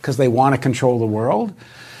geopolitics because they want to control the world.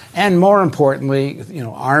 And more importantly,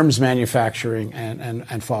 arms manufacturing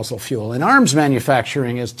and fossil fuel. And arms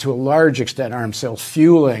manufacturing is to a large extent arms sales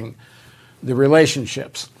fueling the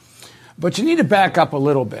relationships. But you need to back up a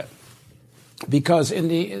little bit. Because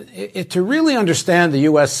to really understand the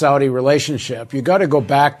U.S.-Saudi relationship, you got to go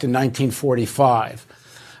back to 1945,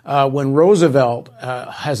 when Roosevelt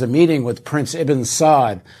has a meeting with Prince Ibn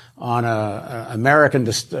Saud on a American,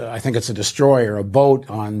 I think it's a destroyer, a boat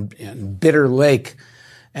in Bitter Lake.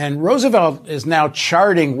 And Roosevelt is now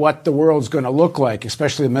charting what the world's going to look like,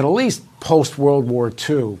 especially the Middle East, post-World War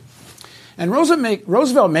II. And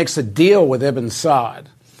Roosevelt makes a deal with Ibn Saud,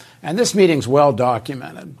 and this meeting's well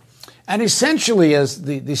documented. And essentially, as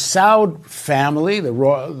the Saud family,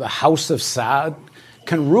 the House of Saud,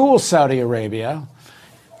 can rule Saudi Arabia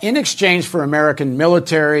in exchange for American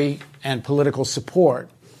military and political support.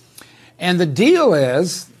 And the deal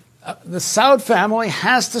is the Saud family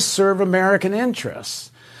has to serve American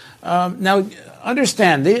interests. Now,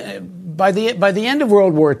 understand, by the end of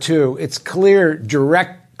World War II, it's clear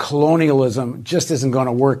direct colonialism just isn't going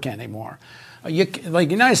to work anymore. The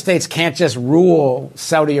United States can't just rule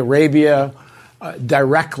Saudi Arabia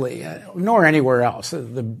directly, nor anywhere else.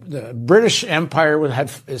 The British Empire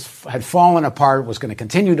had fallen apart, was going to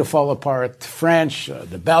continue to fall apart. The French,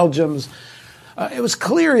 the Belgians. It was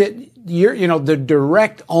clear that, the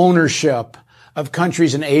direct ownership of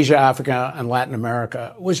countries in Asia, Africa, and Latin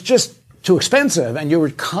America was just too expensive. And you were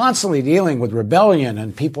constantly dealing with rebellion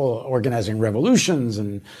and people organizing revolutions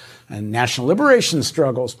and national liberation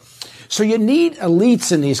struggles. So you need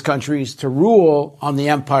elites in these countries to rule on the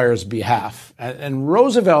empire's behalf. And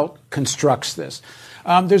Roosevelt constructs this.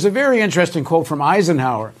 There's a very interesting quote from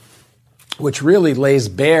Eisenhower, which really lays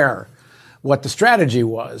bare what the strategy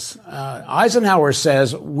was. Eisenhower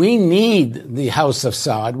says, we need the House of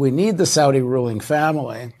Saud, we need the Saudi ruling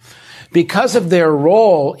family, because of their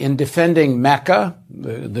role in defending Mecca,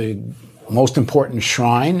 the most important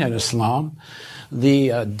shrine in Islam,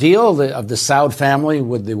 the deal of the Saud family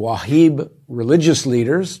with the Wahhab religious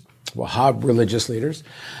leaders,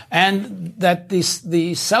 and that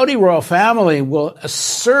the Saudi royal family will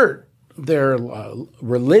assert their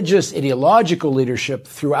religious ideological leadership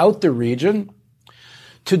throughout the region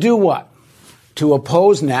to do what? To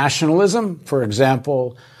oppose nationalism. For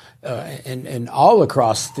example, in all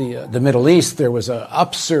across the Middle East, there was an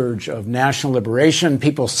upsurge of national liberation,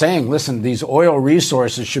 people saying, listen, these oil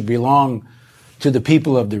resources should belong to the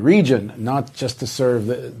people of the region, not just to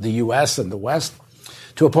serve the U.S. and the West.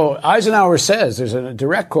 To oppose, Eisenhower says, there's a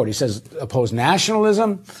direct quote, he says, oppose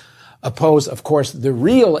nationalism, oppose, of course, the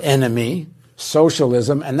real enemy,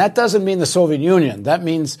 socialism, and that doesn't mean the Soviet Union. That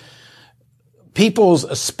means peoples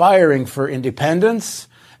aspiring for independence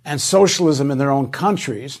and socialism in their own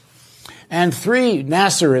countries. And 3,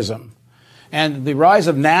 Nasserism. And the rise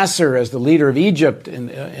of Nasser as the leader of Egypt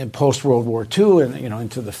in post-World War II and,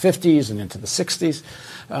 into the 50s and into the 60s.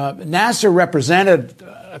 Nasser represented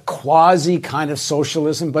a quasi kind of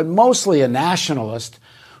socialism, but mostly a nationalist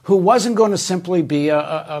who wasn't going to simply be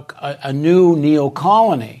a new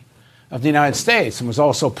neo-colony of the United States and was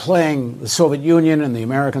also playing the Soviet Union and the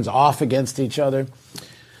Americans off against each other.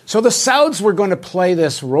 So the Sauds were going to play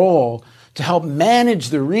this role to help manage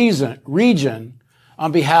the region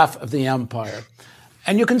on behalf of the empire.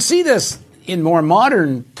 And you can see this in more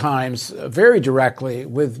modern times very directly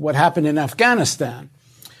with what happened in Afghanistan,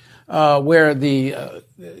 where the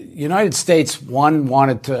United States,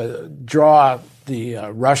 wanted to draw the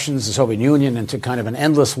Russians, the Soviet Union, into kind of an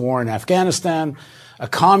endless war in Afghanistan. A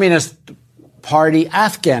communist party,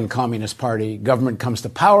 Afghan Communist Party government comes to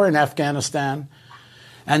power in Afghanistan.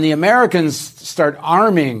 And the Americans start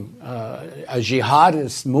arming a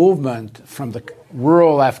jihadist movement from the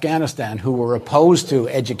rural Afghanistan who were opposed to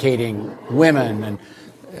educating women and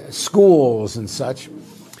schools and such.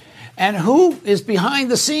 And who is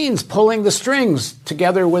behind the scenes pulling the strings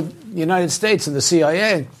together with the United States and the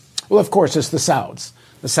CIA? Well, of course, it's the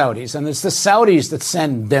Saudis. And it's the Saudis that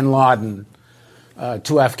send bin Laden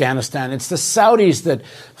to Afghanistan. It's the Saudis that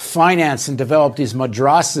finance and develop these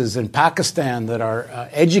madrasas in Pakistan that are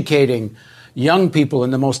educating young people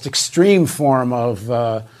in the most extreme form of,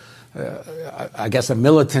 I guess, a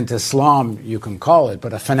militant Islam, you can call it,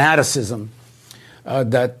 but a fanaticism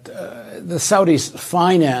that the Saudis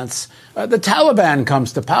finance. The Taliban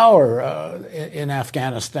comes to power in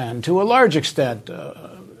Afghanistan to a large extent,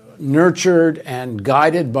 nurtured and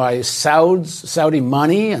guided by Saudi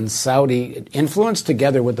money and Saudi influence,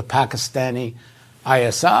 together with the Pakistani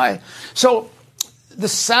ISI. So the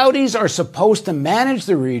Saudis are supposed to manage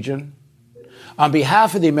the region on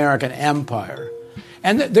behalf of the American empire.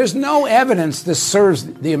 And there's no evidence this serves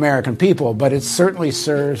the American people, but it certainly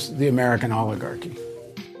serves the American oligarchy.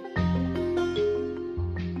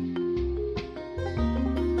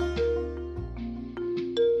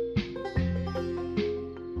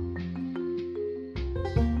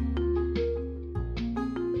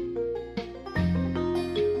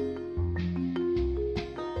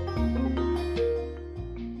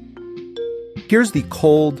 Here's the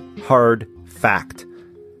cold, hard fact.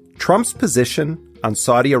 Trump's position on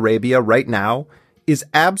Saudi Arabia right now is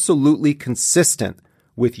absolutely consistent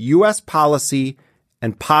with U.S. policy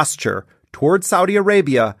and posture toward Saudi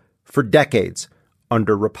Arabia for decades,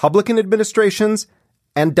 under Republican administrations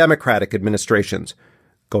and Democratic administrations,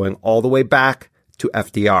 going all the way back to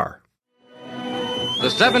FDR. The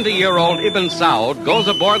 70-year-old Ibn Saud goes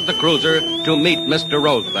aboard the cruiser to meet Mr.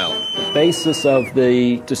 Roosevelt. The basis of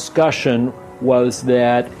the discussion was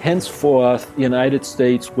that henceforth the United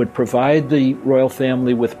States would provide the royal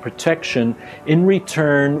family with protection in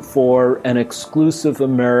return for an exclusive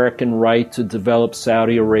American right to develop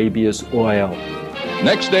Saudi Arabia's oil.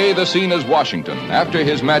 Next day, the scene is Washington, after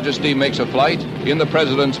His Majesty makes a flight in the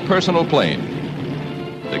President's personal plane.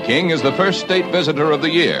 The King is the first state visitor of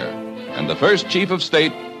the year, and the first chief of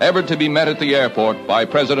state ever to be met at the airport by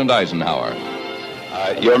President Eisenhower.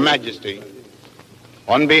 Your Majesty,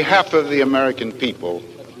 on behalf of the American people,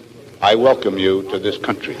 I welcome you to this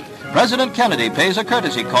country. President Kennedy pays a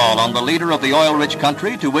courtesy call on the leader of the oil-rich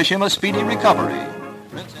country to wish him a speedy recovery.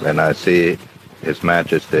 When I see His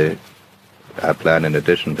Majesty, I plan, in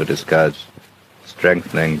addition, to discuss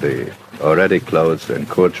strengthening the already close and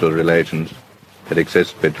cordial relations that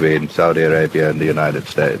exist between Saudi Arabia and the United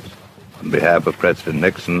States. On behalf of President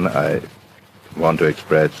Nixon, I want to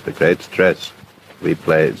express the great stress we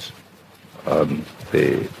place on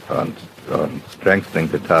strengthening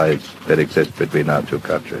the ties that exist between our two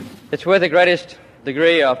countries. It's with the greatest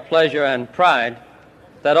degree of pleasure and pride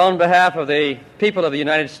that on behalf of the people of the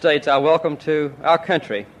United States, I welcome to our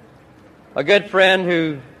country a good friend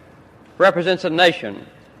who represents a nation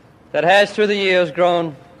that has through the years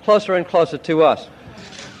grown closer and closer to us.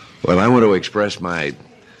 Well, I want to express my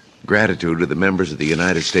gratitude to the members of the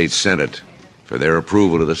United States Senate for their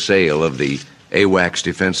approval of the sale of the AWACS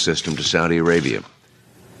defense system to Saudi Arabia.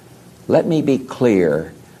 Let me be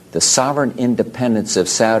clear. The sovereign independence of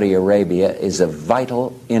Saudi Arabia is of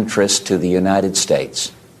vital interest to the United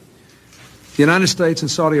States. The United States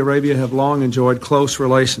and Saudi Arabia have long enjoyed close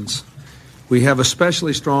relations. We have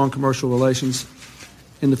especially strong commercial relations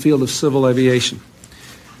in the field of civil aviation.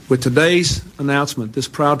 With today's announcement, this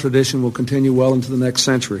proud tradition will continue well into the next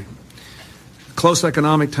century. Close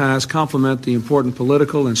economic ties complement the important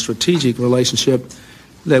political and strategic relationship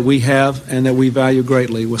that we have and that we value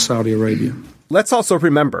greatly with Saudi Arabia. Let's also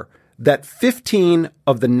remember that 15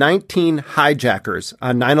 of the 19 hijackers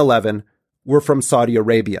on 9/11 were from Saudi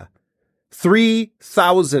Arabia.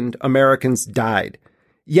 3,000 Americans died.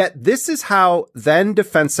 Yet this is how then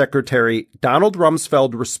Defense Secretary Donald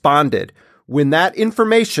Rumsfeld responded when that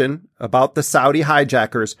information about the Saudi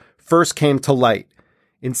hijackers first came to light.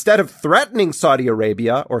 Instead of threatening Saudi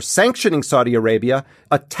Arabia or sanctioning Saudi Arabia,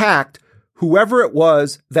 attacked whoever it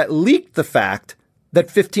was that leaked the fact that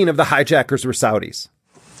 15 of the hijackers were Saudis.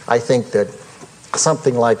 I think that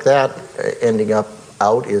something like that ending up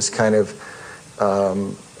out is kind of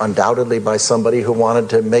undoubtedly by somebody who wanted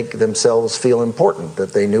to make themselves feel important,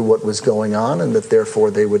 that they knew what was going on and that therefore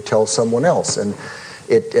they would tell someone else. And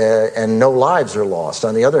no lives are lost.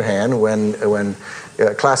 On the other hand, when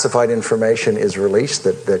classified information is released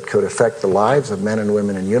that could affect the lives of men and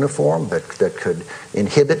women in uniform, that could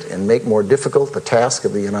inhibit and make more difficult the task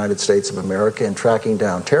of the United States of America in tracking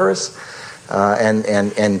down terrorists, and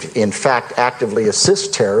in fact actively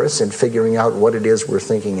assist terrorists in figuring out what it is we're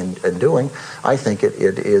thinking and doing, I think it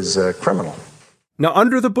is criminal. Now,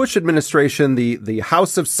 under the Bush administration, the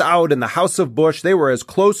House of Saud and the House of Bush, they were as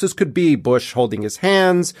close as could be. Bush holding his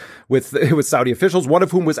hands with Saudi officials, one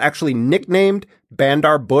of whom was actually nicknamed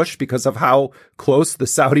Bandar Bush because of how close the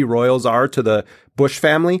Saudi royals are to the Bush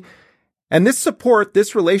family. And this support,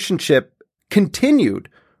 this relationship continued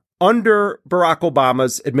under Barack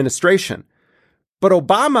Obama's administration. But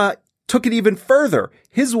Obama took it even further.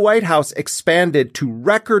 His White House expanded to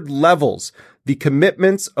record levels the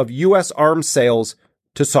commitments of U.S. arms sales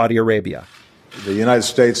to Saudi Arabia. The United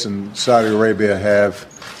States and Saudi Arabia have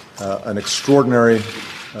an extraordinary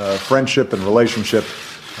friendship and relationship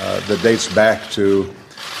that dates back to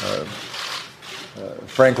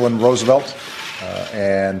Franklin Roosevelt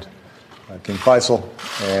and King Faisal,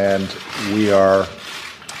 and we are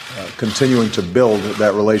continuing to build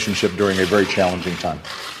that relationship during a very challenging time.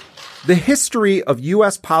 The history of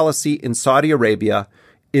U.S. policy in Saudi Arabia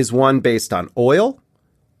is one based on oil.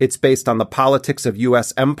 It's based on the politics of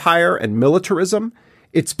U.S. empire and militarism.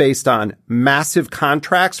 It's based on massive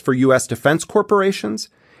contracts for U.S. defense corporations.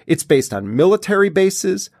 It's based on military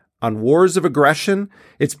bases, on wars of aggression.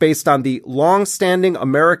 It's based on the long-standing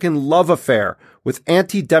American love affair with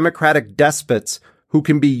anti-democratic despots who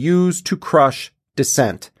can be used to crush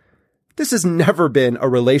dissent. This has never been a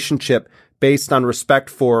relationship based on respect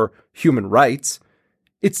for human rights.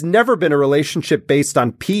 It's never been a relationship based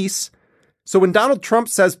on peace. So when Donald Trump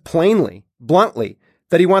says plainly, bluntly,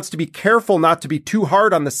 that he wants to be careful not to be too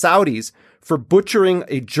hard on the Saudis for butchering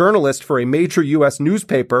a journalist for a major U.S.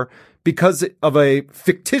 newspaper because of a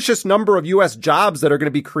fictitious number of U.S. jobs that are going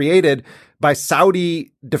to be created by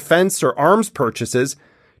Saudi defense or arms purchases,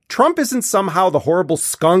 Trump isn't somehow the horrible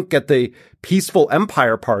skunk at the peaceful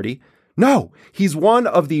empire party. No, he's one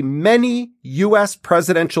of the many U.S.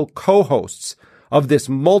 presidential co-hosts of this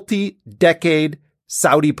multi-decade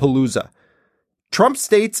Saudi palooza. Trump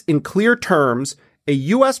states in clear terms a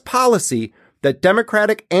U.S. policy that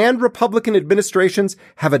Democratic and Republican administrations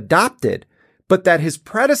have adopted, but that his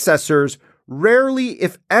predecessors rarely,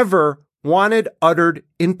 if ever, wanted uttered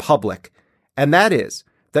in public. And that is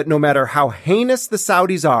that no matter how heinous the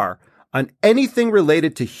Saudis are on anything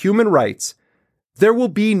related to human rights, there will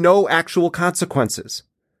be no actual consequences.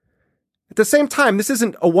 At the same time, this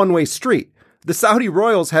isn't a one-way street. The Saudi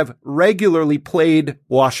royals have regularly played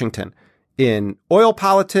Washington in oil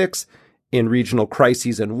politics, in regional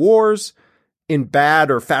crises and wars, in bad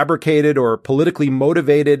or fabricated or politically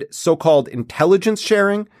motivated so-called intelligence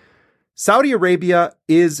sharing. Saudi Arabia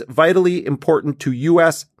is vitally important to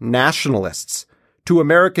U.S. nationalists, to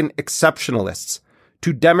American exceptionalists,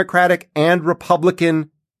 to Democratic and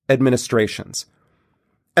Republican administrations.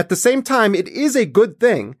 At the same time, it is a good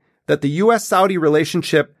thing that the U.S.-Saudi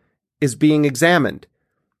relationship is being examined.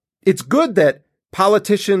 It's good that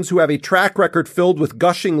politicians who have a track record filled with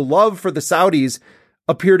gushing love for the Saudis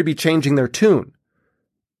appear to be changing their tune.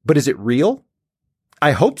 But is it real?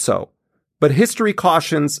 I hope so. But history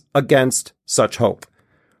cautions against such hope.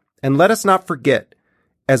 And let us not forget,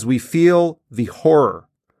 as we feel the horror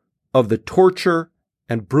of the torture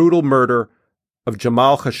and brutal murder of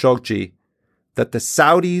Jamal Khashoggi, that the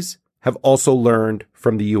Saudis have also learned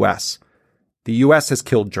from the U.S. The U.S. has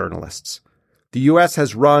killed journalists. The U.S.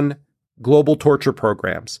 has run global torture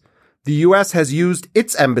programs. The U.S. has used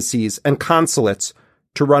its embassies and consulates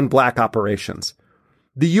to run black operations.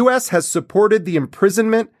 The U.S. has supported the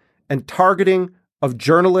imprisonment and targeting of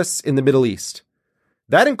journalists in the Middle East.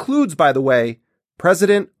 That includes, by the way,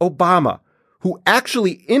 President Obama, who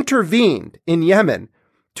actually intervened in Yemen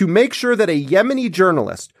to make sure that a Yemeni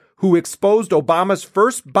journalist who exposed Obama's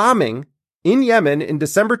first bombing in Yemen in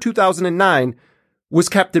December 2009 was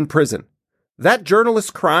kept in prison. That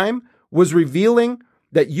journalist's crime was revealing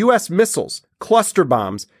that U.S. missiles, cluster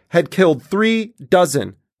bombs, had killed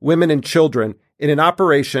 36 women and children in an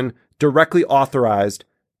operation directly authorized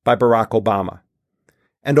by Barack Obama.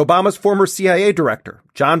 And Obama's former CIA director,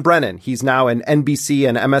 John Brennan, he's now an NBC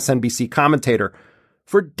and MSNBC commentator.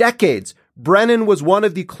 For decades, Brennan was one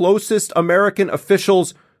of the closest American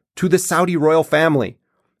officials to the Saudi royal family.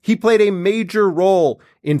 He played a major role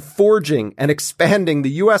in forging and expanding the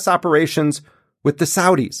U.S. operations with the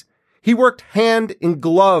Saudis. He worked hand in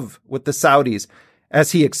glove with the Saudis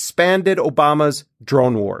as he expanded Obama's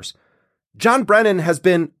drone wars. John Brennan has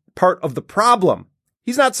been part of the problem.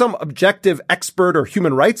 He's not some objective expert or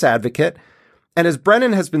human rights advocate. And as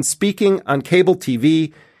Brennan has been speaking on cable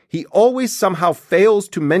TV, he always somehow fails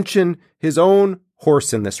to mention his own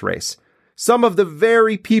horse in this race. Some of the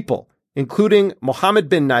very people, including Mohammed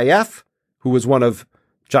bin Nayef, who was one of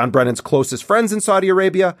John Brennan's closest friends in Saudi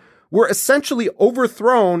Arabia, were essentially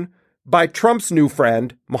overthrown by Trump's new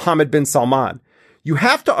friend, Mohammed bin Salman. You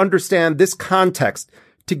have to understand this context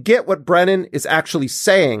to get what Brennan is actually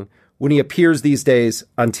saying when he appears these days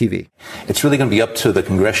on TV. It's really going to be up to the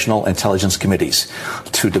congressional intelligence committees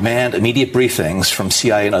to demand immediate briefings from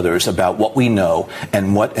CIA and others about what we know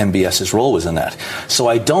and what MBS's role was in that. So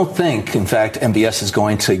I don't think, in fact, MBS is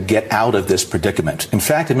going to get out of this predicament. In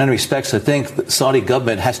fact, in many respects, I think the Saudi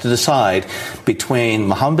government has to decide between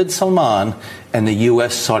Mohammed bin Salman and the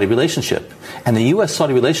U.S.-Saudi relationship. And the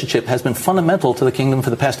U.S.-Saudi relationship has been fundamental to the kingdom for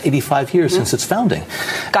the past 85 years since its founding.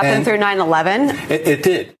 Got them through 9/11? It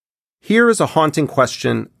did. Here is a haunting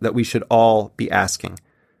question that we should all be asking.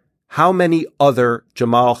 How many other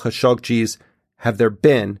Jamal Khashoggis have there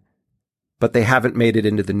been, but they haven't made it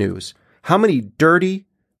into the news? How many dirty,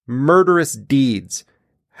 murderous deeds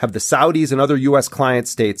have the Saudis and other U.S. client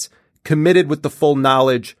states committed with the full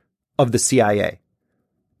knowledge of the CIA?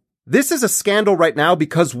 This is a scandal right now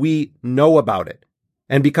because we know about it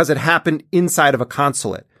and because it happened inside of a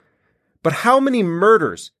consulate. But how many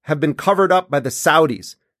murders have been covered up by the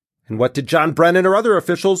Saudis? And what did John Brennan or other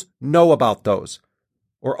officials know about those?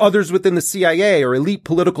 Or others within the CIA or elite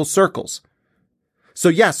political circles? So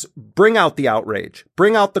yes, bring out the outrage.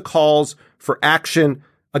 Bring out the calls for action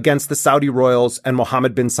against the Saudi royals and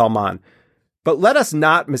Mohammed bin Salman. But let us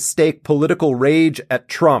not mistake political rage at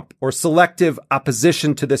Trump or selective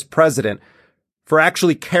opposition to this president for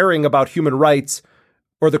actually caring about human rights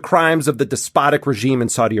or the crimes of the despotic regime in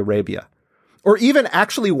Saudi Arabia, or even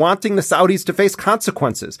actually wanting the Saudis to face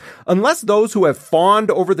consequences. Unless those who have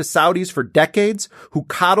fawned over the Saudis for decades, who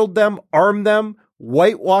coddled them, armed them,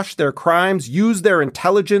 whitewashed their crimes, used their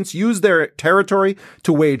intelligence, used their territory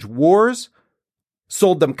to wage wars,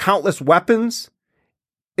 sold them countless weapons,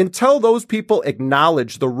 until those people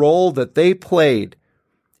acknowledge the role that they played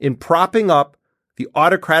in propping up the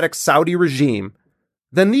autocratic Saudi regime,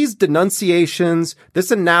 then these denunciations, this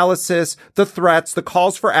analysis, the threats, the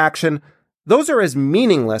calls for action, those are as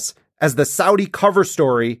meaningless as the Saudi cover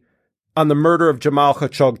story on the murder of Jamal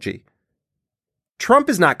Khashoggi. Trump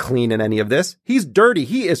is not clean in any of this. He's dirty.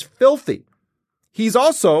 He is filthy. He's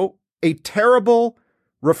also a terrible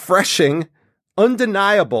refreshing,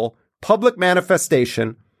 undeniable public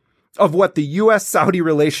manifestation of what the U.S.-Saudi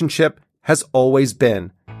relationship has always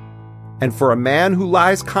been. And for a man who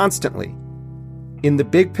lies constantly, in the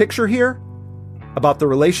big picture here, about the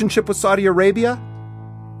relationship with Saudi Arabia,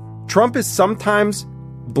 Trump is sometimes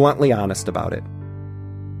bluntly honest about it.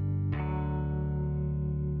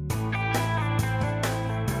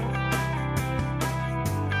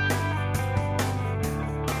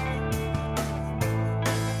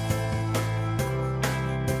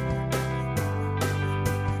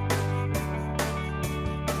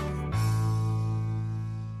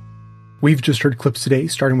 We've just heard clips today,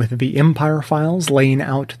 starting with The Empire Files, laying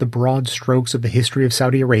out the broad strokes of the history of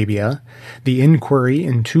Saudi Arabia, The Inquiry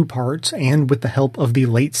in 2 parts, and with the help of the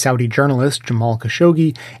late Saudi journalist Jamal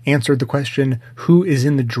Khashoggi, answered the question, who is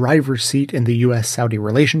in the driver's seat in the U.S.-Saudi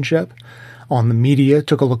relationship? On the Media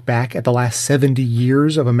took a look back at the last 70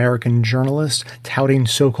 years of American journalists touting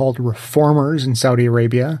so-called reformers in Saudi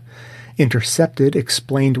Arabia. Intercepted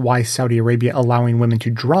explained why Saudi Arabia allowing women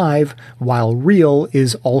to drive, while real,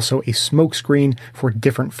 is also a smokescreen for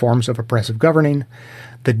different forms of oppressive governing.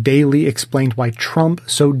 The Daily explained why Trump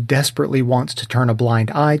so desperately wants to turn a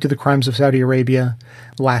blind eye to the crimes of Saudi Arabia.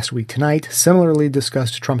 Last Week Tonight similarly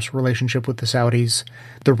discussed Trump's relationship with the Saudis.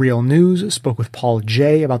 The Real News spoke with Paul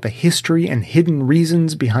Jay about the history and hidden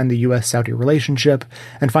reasons behind the U.S.-Saudi relationship.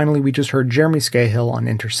 And finally, we just heard Jeremy Scahill on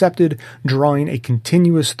Intercepted, drawing a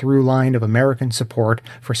continuous through line of American support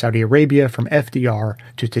for Saudi Arabia from FDR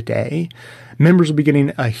to today. Members will be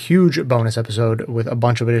getting a huge bonus episode with a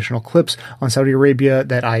bunch of additional clips on Saudi Arabia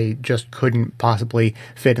that I just couldn't possibly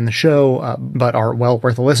fit in the show, but are well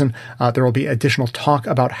worth a listen. There will be additional talk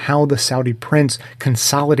about how the Saudi prince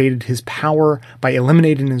consolidated his power by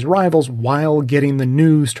eliminating his rivals while getting the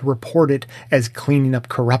news to report it as cleaning up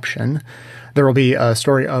corruption. There will be a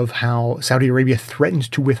story of how Saudi Arabia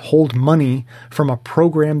threatened to withhold money from a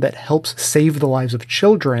program that helps save the lives of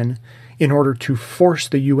children in order to force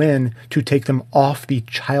the UN to take them off the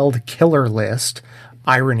child killer list.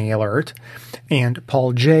 Irony alert. And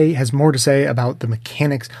Paul Jay has more to say about the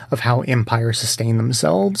mechanics of how empires sustain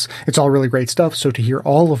themselves. It's all really great stuff, so to hear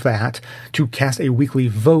all of that, to cast a weekly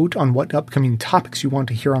vote on what upcoming topics you want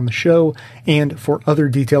to hear on the show, and for other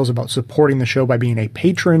details about supporting the show by being a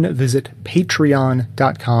patron, visit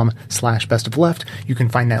patreon.com/bestofleft. You can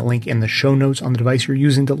find that link in the show notes on the device you're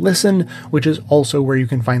using to listen, which is also where you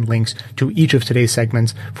can find links to each of today's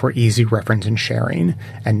segments for easy reference and sharing.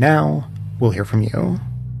 And now, we'll hear from you.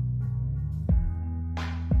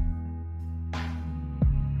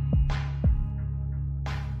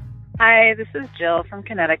 Hi, this is Jill from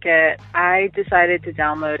Connecticut. I decided to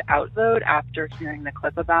download Outvote after hearing the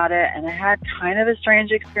clip about it, and I had kind of a strange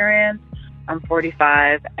experience. I'm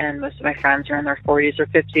 45, and most of my friends are in their 40s or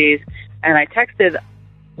 50s, and I texted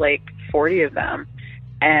like 40 of them,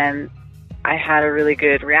 and I had a really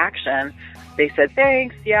good reaction. They said,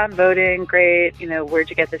 thanks, yeah, I'm voting, great, where'd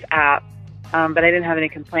you get this app? But I didn't have any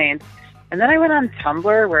complaints. And then I went on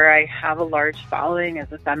Tumblr, where I have a large following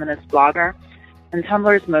as a feminist blogger. And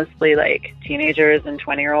Tumblr is mostly like teenagers and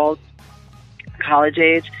 20-year-olds, college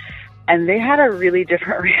age. And they had a really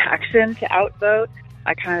different reaction to Outvote.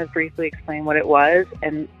 I kind of briefly explained what it was,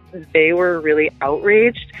 and they were really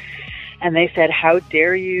outraged. And they said, how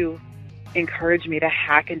dare you encourage me to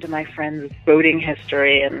hack into my friends' voting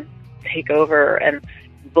history and take over and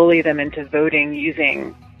bully them into voting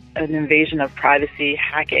using an invasion of privacy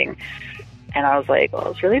hacking. And I was like,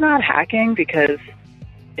 well, it's really not hacking because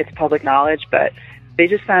it's public knowledge, but they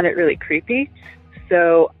just found it really creepy.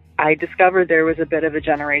 So I discovered there was a bit of a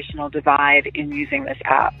generational divide in using this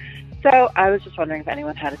app. So I was just wondering if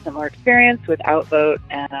anyone had a similar experience with Outvote,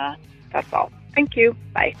 and that's all. Thank you.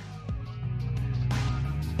 Bye.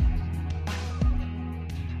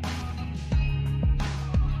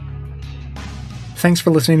 Thanks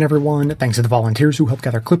for listening, everyone. Thanks to the volunteers who helped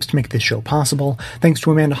gather clips to make this show possible. Thanks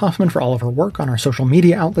to Amanda Hoffman for all of her work on our social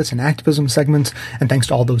media outlets and activism segments. And thanks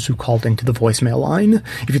to all those who called into the voicemail line.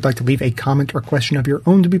 If you'd like to leave a comment or question of your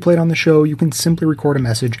own to be played on the show, you can simply record a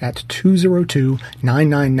message at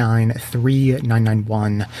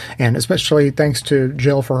 202-999-3991. And especially thanks to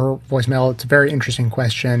Jill for her voicemail. It's a very interesting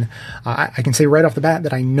question. I can say right off the bat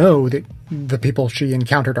that I know that the people she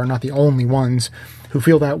encountered are not the only ones who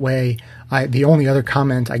feel that way. The only other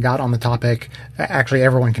comment I got on the topic, actually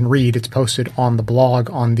everyone can read, it's posted on the blog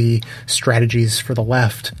on the Strategies for the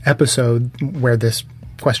Left episode where this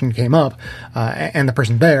question came up, and the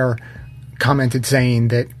person there commented saying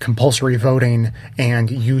that compulsory voting and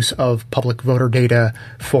use of public voter data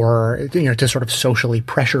for, to sort of socially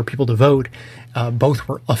pressure people to vote, both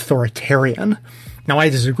were authoritarian. Now, I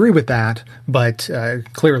disagree with that, but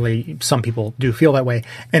clearly some people do feel that way.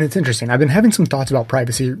 And it's interesting. I've been having some thoughts about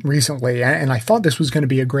privacy recently, and I thought this was going to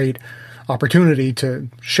be a great opportunity to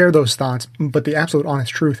share those thoughts. But the absolute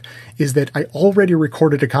honest truth is that I already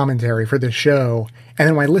recorded a commentary for this show, and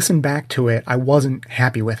then when I listened back to it, I wasn't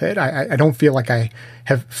happy with it. I don't feel like I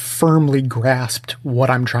have firmly grasped what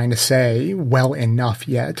I'm trying to say well enough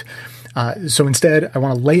yet. So instead, I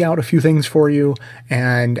want to lay out a few things for you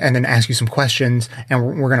and then ask you some questions,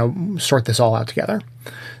 and we're going to sort this all out together.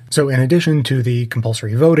 So in addition to the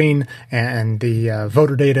compulsory voting and the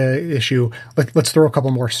voter data issue, let's throw a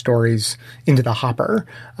couple more stories into the hopper.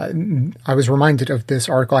 I was reminded of this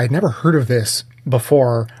article. I had never heard of this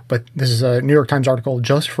before, but this is a New York Times article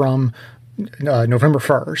just from November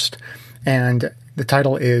 1st. And the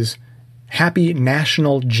title is Happy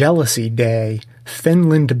National Jealousy Day.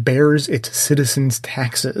 Finland bears its citizens'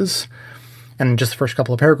 taxes. And just the first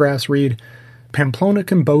couple of paragraphs read, Pamplona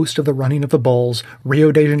can boast of the running of the bulls,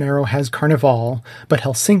 Rio de Janeiro has Carnival, but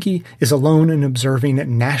Helsinki is alone in observing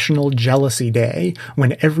National Jealousy Day,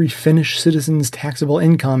 when every Finnish citizen's taxable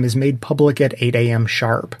income is made public at 8 a.m.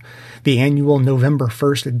 sharp. The annual November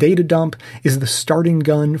 1st data dump is the starting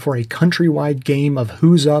gun for a countrywide game of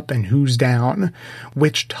who's up and who's down.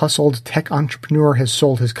 Which tussled tech entrepreneur has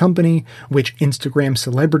sold his company? Which Instagram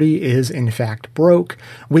celebrity is in fact broke?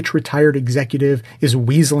 Which retired executive is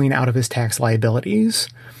weaseling out of his tax liabilities?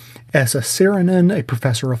 Esa Sirinen, a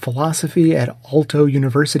professor of philosophy at Aalto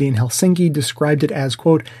University in Helsinki, described it as,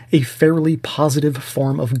 quote, a fairly positive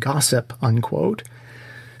form of gossip, unquote.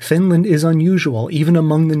 Finland is unusual, even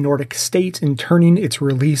among the Nordic states, in turning its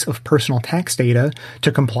release of personal tax data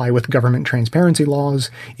to comply with government transparency laws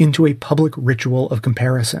into a public ritual of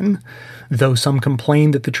comparison. Though some complain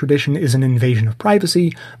that the tradition is an invasion of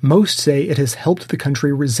privacy, most say it has helped the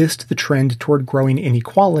country resist the trend toward growing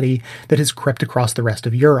inequality that has crept across the rest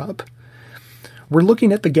of Europe. We're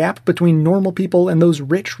looking at the gap between normal people and those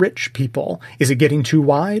rich people. Is it getting too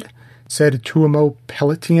wide? Said Tuomo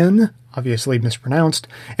Pelitian, obviously mispronounced,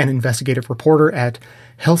 an investigative reporter at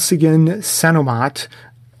Helsingin Sanomat,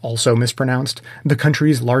 also mispronounced, the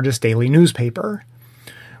country's largest daily newspaper.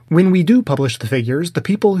 When we do publish the figures, the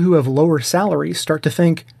people who have lower salaries start to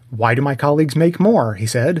think, why do my colleagues make more, he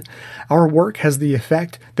said. Our work has the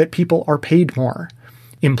effect that people are paid more.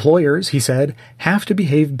 Employers, he said, have to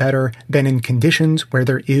behave better than in conditions where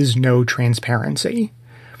there is no transparency.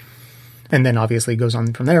 And then obviously goes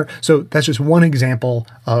on from there. So that's just one example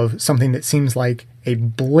of something that seems like a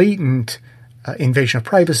blatant invasion of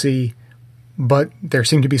privacy, but there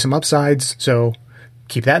seem to be some upsides. So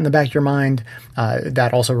keep that in the back of your mind.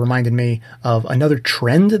 That also reminded me of another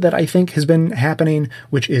trend that I think has been happening,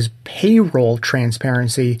 which is payroll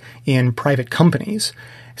transparency in private companies.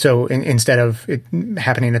 So instead of it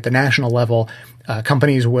happening at the national level,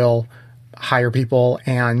 companies will hire people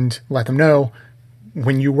and let them know,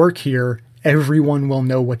 when you work here, everyone will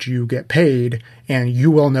know what you get paid, and you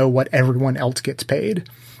will know what everyone else gets paid.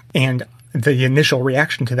 And the initial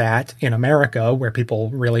reaction to that in America, where people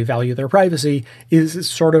really value their privacy, is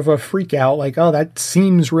sort of a freak out, like, oh, that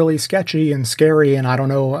seems really sketchy and scary, and I don't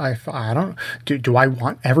know, do I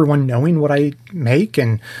want everyone knowing what I make?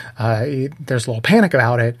 And there's a little panic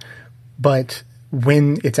about it, but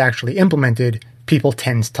when it's actually implemented, people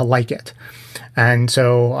tend to like it. And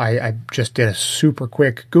so I just did a super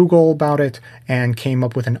quick Google about it and came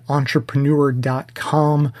up with an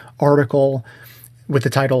entrepreneur.com article with the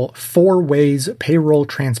title, 4 Ways Payroll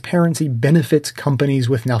Transparency Benefits Companies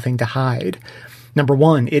with Nothing to Hide. Number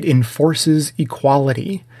 1, it enforces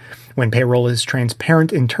equality. When payroll is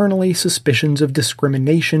transparent internally, suspicions of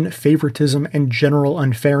discrimination, favoritism, and general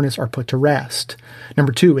unfairness are put to rest.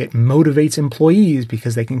 Number 2, it motivates employees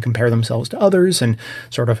because they can compare themselves to others and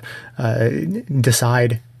sort of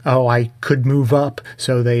decide, oh, I could move up,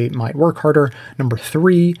 so they might work harder. Number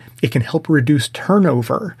 3, it can help reduce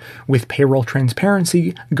turnover. With payroll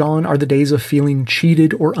transparency, gone are the days of feeling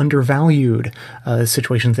cheated or undervalued,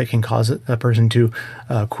 situations that can cause a person to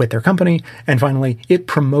quit their company. And finally, it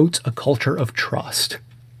promotes a culture of trust.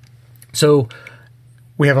 So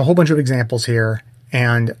we have a whole bunch of examples here,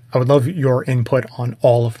 and I would love your input on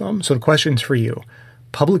all of them. So the question's for you.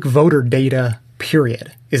 Public voter data,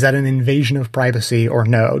 period. Is that an invasion of privacy or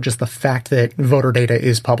no? Just the fact that voter data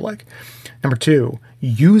is public. Number 2,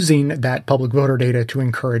 using that public voter data to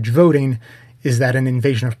encourage voting, is that an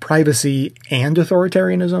invasion of privacy and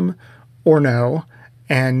authoritarianism or no?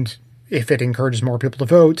 And if it encourages more people to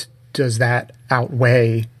vote, does that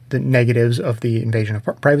outweigh the negatives of the invasion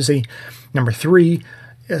of privacy? Number 3,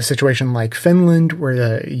 a situation like Finland where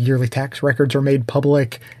the yearly tax records are made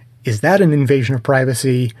public, is that an invasion of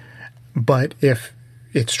privacy? But if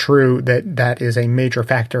it's true that that is a major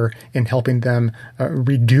factor in helping them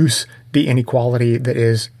reduce the inequality that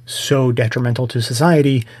is so detrimental to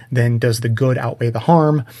society, then does the good outweigh the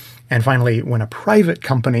harm? And finally, when a private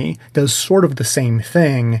company does sort of the same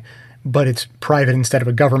thing, but it's private instead of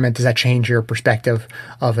a government, does that change your perspective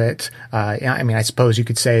of it? I mean, I suppose you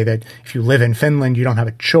could say that if you live in Finland, you don't have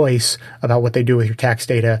a choice about what they do with your tax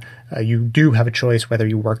data. You do have a choice whether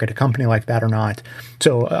you work at a company like that or not.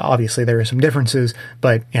 So obviously there are some differences,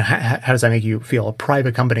 but how does that make you feel? A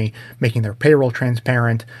private company making their payroll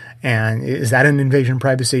transparent, and is that an invasion of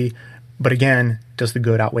privacy? But again, does the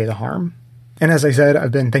good outweigh the harm? And as I said,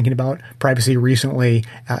 I've been thinking about privacy recently,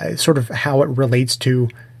 sort of how it relates to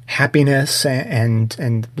happiness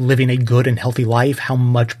and living a good and healthy life. How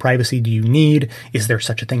much privacy do you need? Is there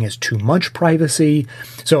such a thing as too much privacy?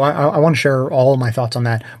 So I want to share all of my thoughts on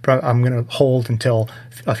that, but I'm going to hold until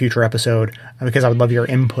a future episode because I would love your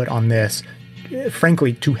input on this,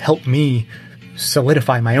 frankly, to help me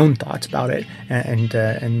solidify my own thoughts about it and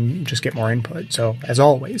just get more input. So as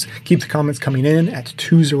always, keep the comments coming in at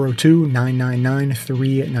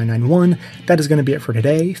 202-999-3991. That is going to be it for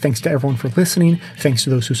today. Thanks to everyone for listening. Thanks to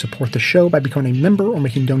those who support the show by becoming a member or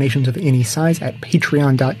making donations of any size at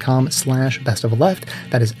patreon.com/bestofleft.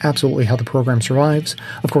 That is absolutely how the program survives.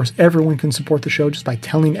 Of course, everyone can support the show just by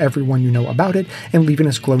telling everyone you know about it and leaving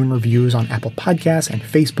us glowing reviews on Apple Podcasts and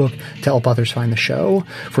Facebook to help others find the show.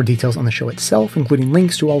 For details on the show itself, including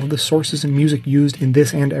links to all of the sources and music used in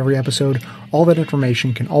this and every episode, all that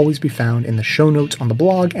information can always be found in the show notes on the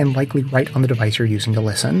blog and likely right on the device you're using to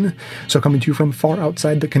listen. So coming to you from far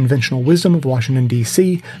outside the conventional wisdom of Washington,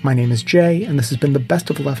 D.C., my name is Jay, and this has been the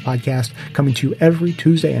Best of the Left podcast, coming to you every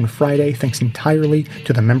Tuesday and Friday, thanks entirely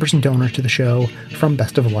to the members and donors to the show from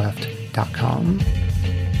bestofleft.com.